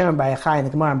Rabbi Shimon Bar Yochai and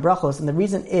the Gemara and Brachos, and the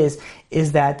reason is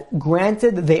that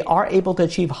granted they are able to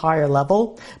achieve higher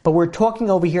level, but we're talking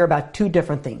over here about two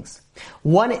different things.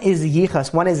 One is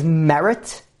yichas, one is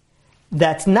merit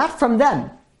that's not from them.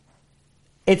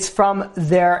 It's from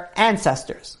their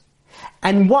ancestors.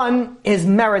 And one is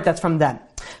merit that's from them.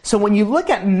 So when you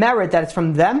look at merit that's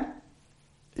from them,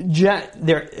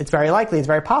 it's very likely, it's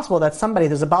very possible that somebody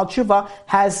who's a Baal Tshuva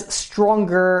has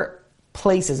stronger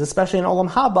places, especially in Olam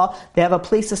Haba. They have a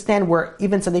place to stand where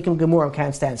even Tzaddikim Gemurim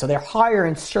can't stand. So they're higher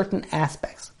in certain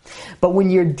aspects. But when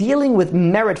you're dealing with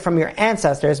merit from your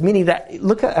ancestors, meaning that,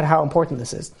 look at how important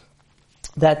this is,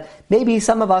 that maybe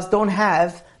some of us don't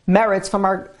have merits from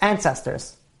our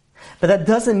ancestors. But that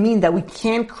doesn't mean that we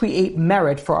can't create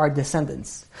merit for our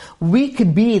descendants. We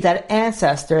could be that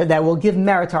ancestor that will give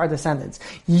merit to our descendants.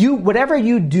 Whatever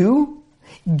you do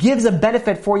gives a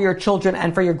benefit for your children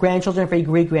and for your grandchildren and for your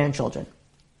great-grandchildren.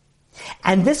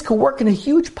 And this could work in a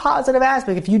huge positive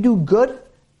aspect. If you do good,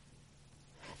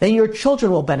 then your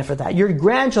children will benefit that. Your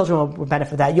grandchildren will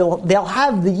benefit that. They'll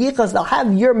have the yichas, they'll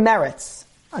have your merits.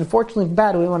 Unfortunately,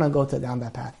 bad, we want to go down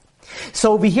that path.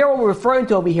 So over here, what we're referring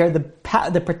to over here, the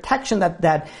protection that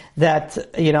Rabbi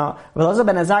Elazar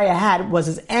ben Azariah had was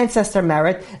his ancestor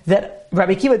merit that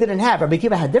Rabbi Akiva didn't have. Rabbi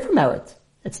Akiva had different merit.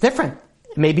 It's different.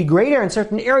 It may be greater in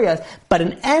certain areas, but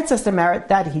an ancestor merit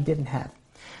that he didn't have.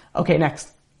 Okay,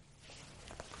 next.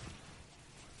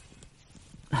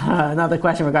 Another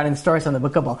question regarding the stories from the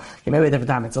Book of Kabbalah. Okay, maybe a different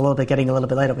time. It's getting a little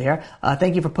bit late over here.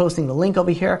 Thank you for posting the link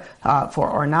over here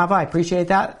for Ornava. I appreciate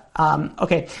that.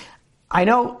 Okay, I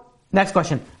know. Next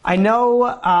question. I know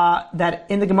that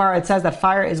in the Gemara it says that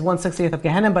fire is 1/60th of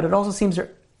Gehenna, but it also seems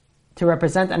to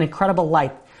represent an incredible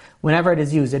light whenever it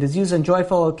is used. It is used on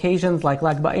joyful occasions like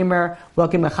Lag BaOmer,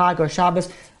 Welcome Chag, or Shabbos.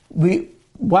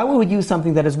 Why would we use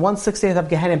something that is 1/60th of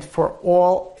Gehenna for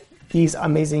all these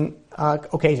amazing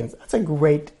occasions? That's a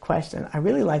great question. I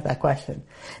really like that question.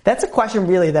 That's a question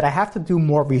really that I have to do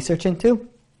more research into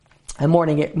and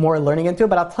more learning into,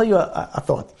 but I'll tell you a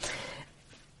thought.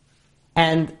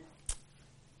 And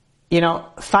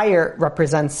fire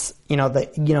represents,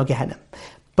 Gehenna.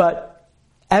 But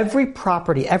every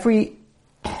property, everything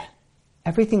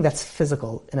that's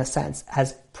physical, in a sense,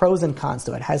 has pros and cons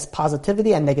to it, has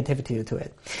positivity and negativity to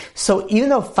it. So even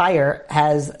though fire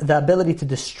has the ability to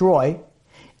destroy,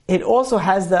 it also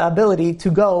has the ability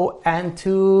to go and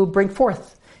to bring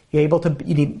forth. You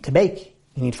need to bake,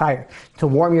 you need fire. To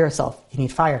warm yourself, you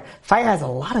need fire. Fire has a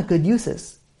lot of good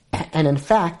uses. And in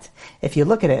fact, if you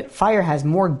look at it, fire has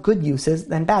more good uses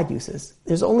than bad uses.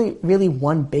 There's only really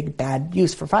one big bad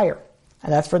use for fire,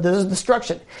 and that's for the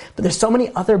destruction. But there's so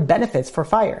many other benefits for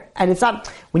fire. And it's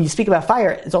not, when you speak about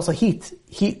fire, it's also heat.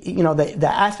 Heat, the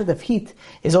aspect of heat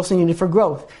is also needed for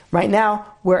growth. Right now,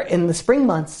 we're in the spring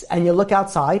months, and you look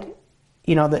outside,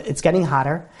 it's getting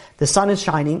hotter, the sun is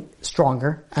shining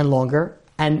stronger and longer,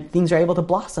 and things are able to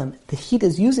blossom. The heat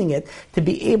is using it to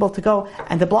be able to go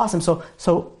and to blossom.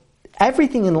 So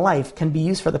everything in life can be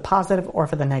used for the positive or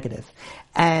for the negative.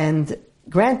 And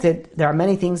granted, there are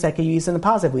many things that can be used in the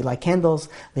positive. We light candles,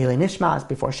 Leilei Nishmas,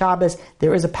 before Shabbos.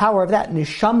 There is a power of that.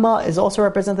 Neshama is also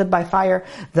represented by fire.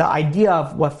 The idea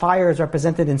of what fire is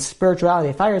represented in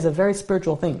spirituality. Fire is a very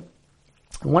spiritual thing.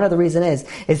 And one of the reasons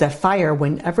is that fire,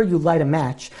 whenever you light a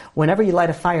match, whenever you light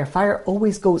a fire, fire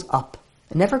always goes up.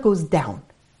 It never goes down.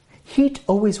 Heat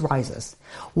always rises.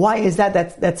 Why is that?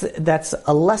 That's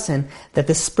a lesson that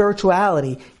the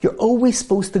spirituality, you're always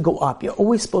supposed to go up. You're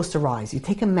always supposed to rise. You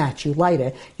take a match, you light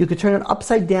it, you could turn it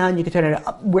upside down, you could turn it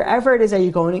up. Wherever it is that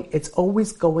you're going, it's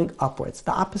always going upwards.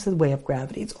 The opposite way of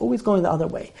gravity. It's always going the other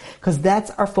way. Because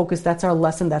that's our focus, that's our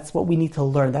lesson, that's what we need to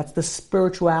learn. That's the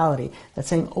spirituality. That's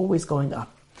saying always going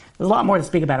up. There's a lot more to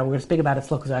speak about it. We're going to speak about it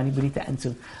slow because we need to end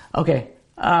soon. Okay.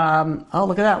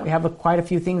 Look at that. We have quite a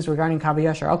few things regarding Kav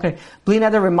HaYashar. Okay. Bli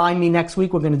Neder, remind me next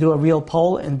week we're going to do a real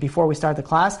poll, and before we start the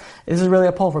class. This is really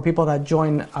a poll for people that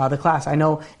join the class. I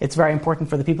know it's very important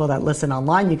for the people that listen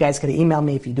online. You guys could email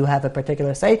me if you do have a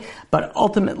particular say, but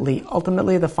ultimately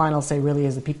the final say really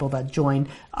is the people that join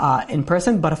in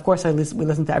person. But of course, we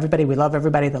listen to everybody. We love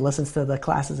everybody that listens to the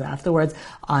classes afterwards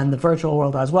on the virtual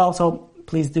world as well. So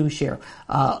please do share.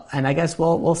 And I guess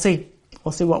we'll see.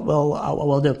 We'll see what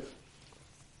we'll do.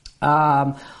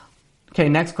 Okay,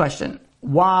 next question.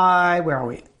 Where are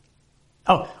we?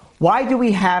 Why do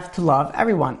we have to love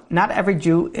everyone? Not every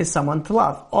Jew is someone to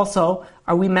love. Also,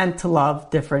 are we meant to love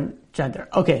different gender?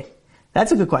 Okay,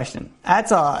 that's a good question.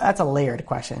 That's a layered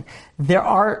question.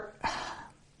 I'm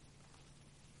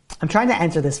trying to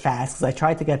answer this fast because I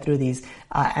tried to get through these,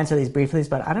 answer these briefly,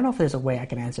 but I don't know if there's a way I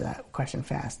can answer that question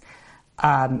fast.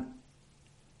 But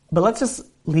let's just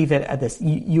leave it at this.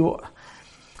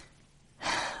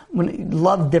 When you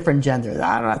love different genders,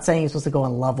 I'm not saying you're supposed to go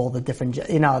and love all the different,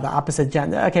 the opposite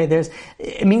gender. Okay,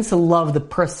 it means to love the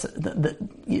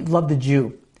person, love the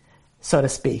Jew, so to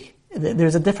speak.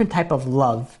 There's a different type of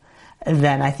love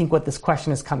than I think what this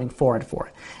question is coming forward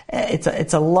for.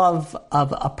 It's a love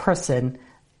of a person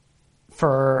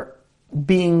for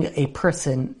being a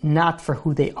person, not for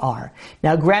who they are.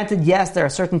 Now, granted, yes, there are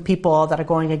certain people that are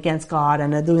going against God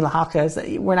and are doing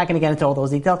lahachas. We're not going to get into all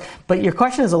those details, but your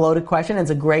question is a loaded question. It's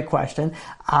a great question.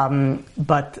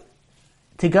 But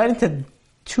to get into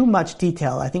too much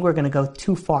detail, I think we're going to go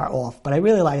too far off. But I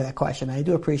really like that question. I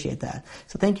do appreciate that.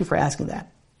 So thank you for asking that.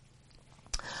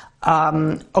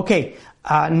 Okay.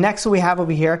 Next we have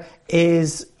over here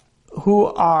is who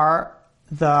are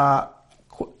the...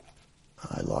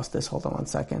 I lost this. Hold on one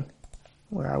second.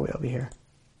 Where are we over here?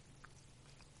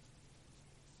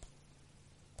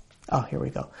 Oh, here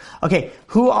we go. Okay,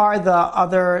 who are the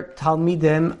other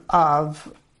Talmidim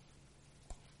of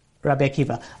Rabbi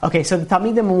Akiva? Okay, so the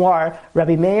Talmidim were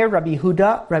Rabbi Meir, Rabbi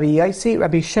Yehuda, Rabbi Yossi,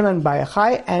 Rabbi Shimon Bar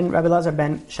Yochai, and Rabbi Elazar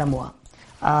ben Shammua.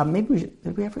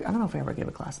 Did we ever? I don't know if I ever gave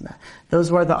a class on that.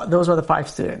 Those were the 5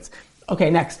 students.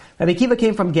 Okay, next. Rabbi Akiva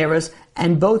came from Gerus,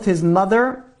 and both his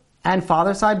mother and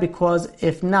father's side, because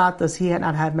if not, does he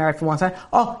not have merit from one side?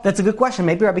 Oh, that's a good question.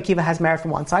 Maybe Rabbi Akiva has merit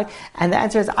from one side, and the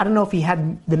answer is I don't know if he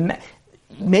had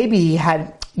maybe he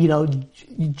had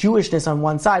Jewishness on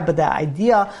one side, but the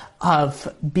idea of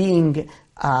being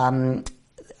of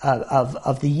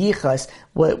the Yichus,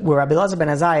 where Rabbi Elazar ben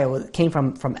Azariah came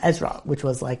from Ezra, which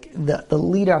was like the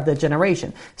leader of the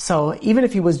generation. So even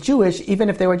if he was Jewish, even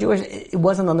if they were Jewish, it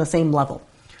wasn't on the same level.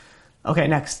 Okay,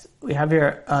 next. We have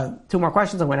here 2 more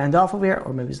questions. I'm going to end off over here,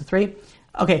 or maybe it's 3.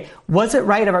 Okay, was it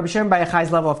right of Rabbi Shimon Bar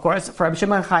Yochai's level, of course, for Rabbi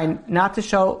Shimon Bar Yochai not to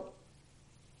show,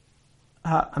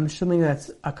 I'm assuming that's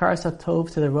Akaras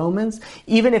Tov to the Romans,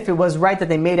 even if it was right that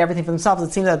they made everything for themselves?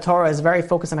 It seems that the Torah is very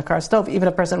focused on Akaras Tov, even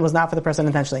if a person was not for the person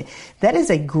intentionally. That is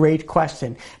a great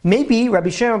question. Maybe Rabbi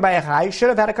Shimon Bar Yochai should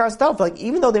have had Akaras Tov. Like,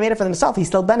 even though they made it for themselves, he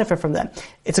still benefited from them.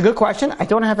 It's a good question. I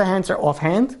don't have an answer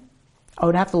offhand. I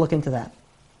would have to look into that.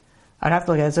 I'd have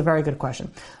to look at it. It's a very good question.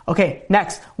 Okay,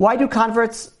 next. Why do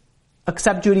converts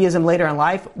accept Judaism later in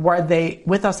life? Were they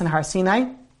with us in Har Sinai?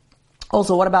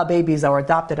 Also, what about babies that were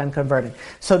adopted and converted?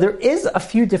 So there is a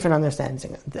few different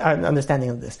understanding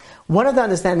of this. One of the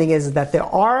understanding is that there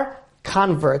are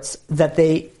converts that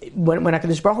when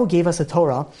HaKadosh Baruch Hu gave us a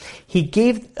Torah, He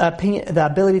gave the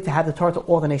ability to have the Torah to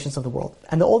all the nations of the world.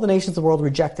 And all the nations of the world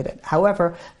rejected it.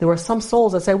 However, there were some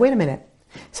souls that say, wait a minute.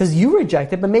 It says you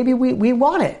reject it, but maybe we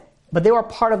want it. But they were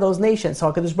part of those nations.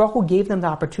 So HaKadosh Baruch Hu gave them the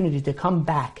opportunity to come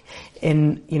back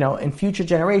in future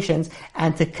generations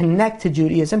and to connect to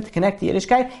Judaism, to connect to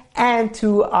Yiddishkeit, and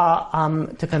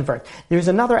to convert. There's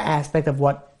another aspect of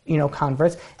what,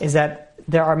 converts, is that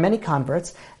there are many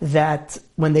converts that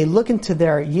when they look into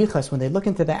their yichus, when they look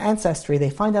into their ancestry, they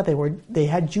find out they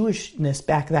had Jewishness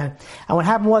back then. And what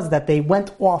happened was that they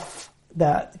went off,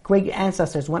 the great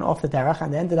ancestors went off the derech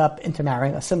and they ended up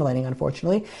intermarrying, assimilating,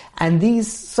 unfortunately. And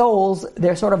these souls,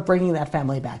 they're sort of bringing that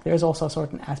family back. There's also a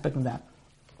certain aspect of that.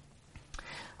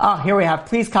 Here we have,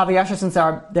 please, Kav Yashar, since there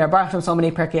are Baruch so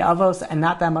many Perkei Avos and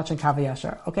not that much in Kav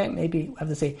Yashar. Okay, maybe we have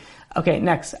to see. Okay,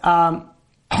 next.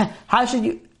 How should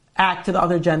you act to the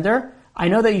other gender? I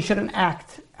know that you shouldn't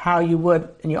act how you would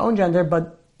in your own gender,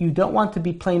 but you don't want to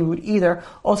be plain rude either.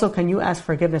 Also, can you ask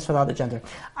forgiveness for the other gender?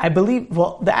 I believe,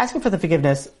 the asking for the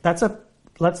forgiveness, let's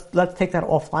take that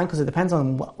offline because it depends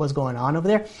on what was going on over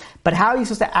there. But how are you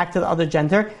supposed to act to the other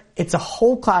gender? It's a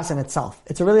whole class in itself.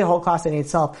 It's really a whole class in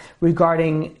itself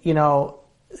regarding,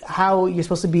 how you're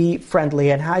supposed to be friendly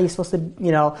and how you're supposed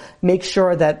to, make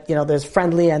sure that, there's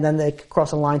friendly and then they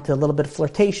cross a line to a little bit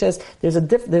flirtatious. There's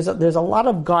a lot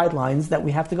of guidelines that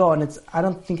we have to go, and I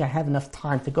don't think I have enough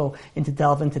time to go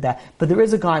delve into that. But there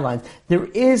is a guideline. There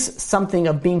is something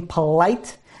of being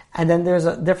polite, and then there's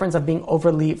a difference of being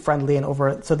overly friendly and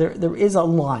so there is a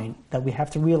line that we have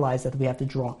to realize that we have to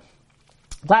draw.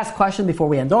 Last question before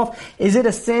we end off. Is it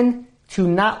a sin to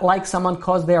not like someone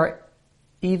because they are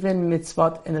even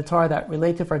mitzvot in the Torah that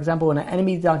relate to, for example, when an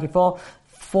enemy donkey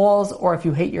falls, or if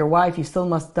you hate your wife, you still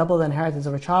must double the inheritance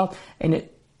of a child? And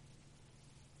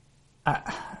I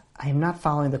am not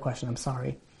following the question, I'm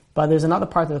sorry. But there's another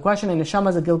part of the question, and Neshama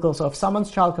is a Gilgul, so if someone's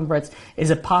child converts,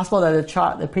 is it possible that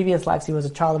the previous lives he was a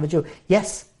child of a Jew?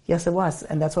 Yes, it was,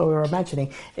 and that's what we were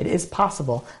mentioning. It is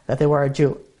possible that they were a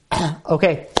Jew.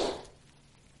 Okay.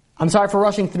 I'm sorry for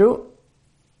rushing through.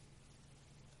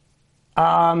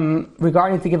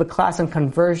 Regarding to give a class on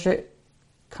conversing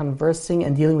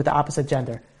and dealing with the opposite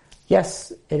gender.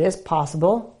 Yes, it is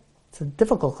possible. It's a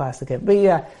difficult class to give. But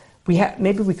yeah,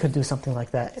 maybe we could do something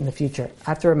like that in the future. I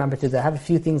have to remember to do that. I have a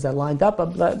few things that lined up,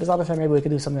 but B'ezrat Hashem, maybe we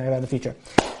could do something like that in the future.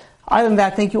 Other than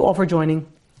that, thank you all for joining.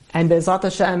 And B'ezrat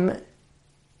Hashem,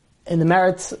 in the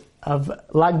merits of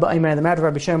Lag BaOmer, the merit of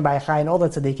Rabbi Shimon Bar Yochai and all the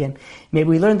tzaddikim, maybe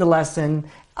we learn the lesson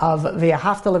of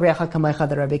V'ahavta l'reacha kamecha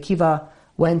that Rabbi Akiva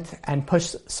went and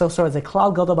pushed so as a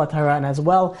Klal Gadol B'Torah, and as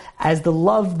well as the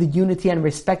love, the unity, and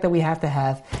respect that we have to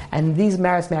have. And these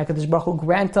merits, may HaKadosh Baruch Hu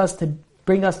grant us to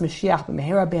bring us Mashiach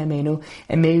b'mehera b'yameinu,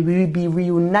 and may we be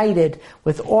reunited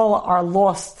with all our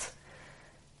lost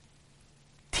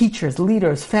teachers,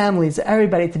 leaders, families,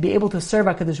 everybody, to be able to serve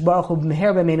HaKadosh Baruch Hu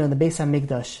b'mehera b'yameinu in the Beis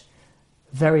HaMikdash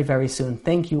very, very soon.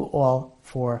 Thank you all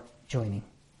for joining.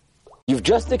 You've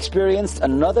just experienced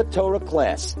another Torah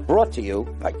class brought to you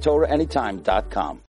by TorahAnytime.com.